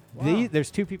know that. Wow.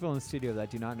 There's 2 people in the studio that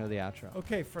do not know the outro.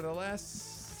 Okay, for the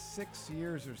last 6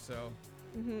 years or so,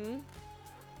 the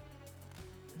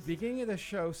beginning of the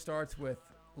show starts with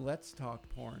 "Let's talk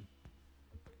porn."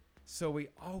 So we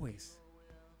always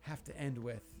have to end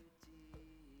with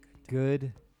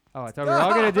Good. Oh, I thought we were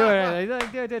all going to do it.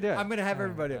 Do it. I'm going to have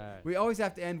everybody. All right. We always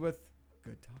have to end with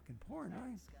good talking porn,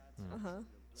 right?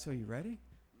 So you ready?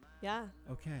 Yeah.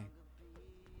 Okay.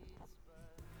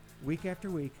 Week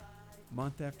after week,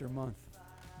 month after month,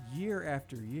 year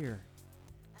after year,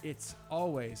 it's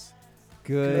always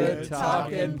Good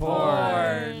talking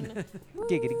porn.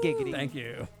 Giggity, giggity. Thank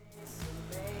you.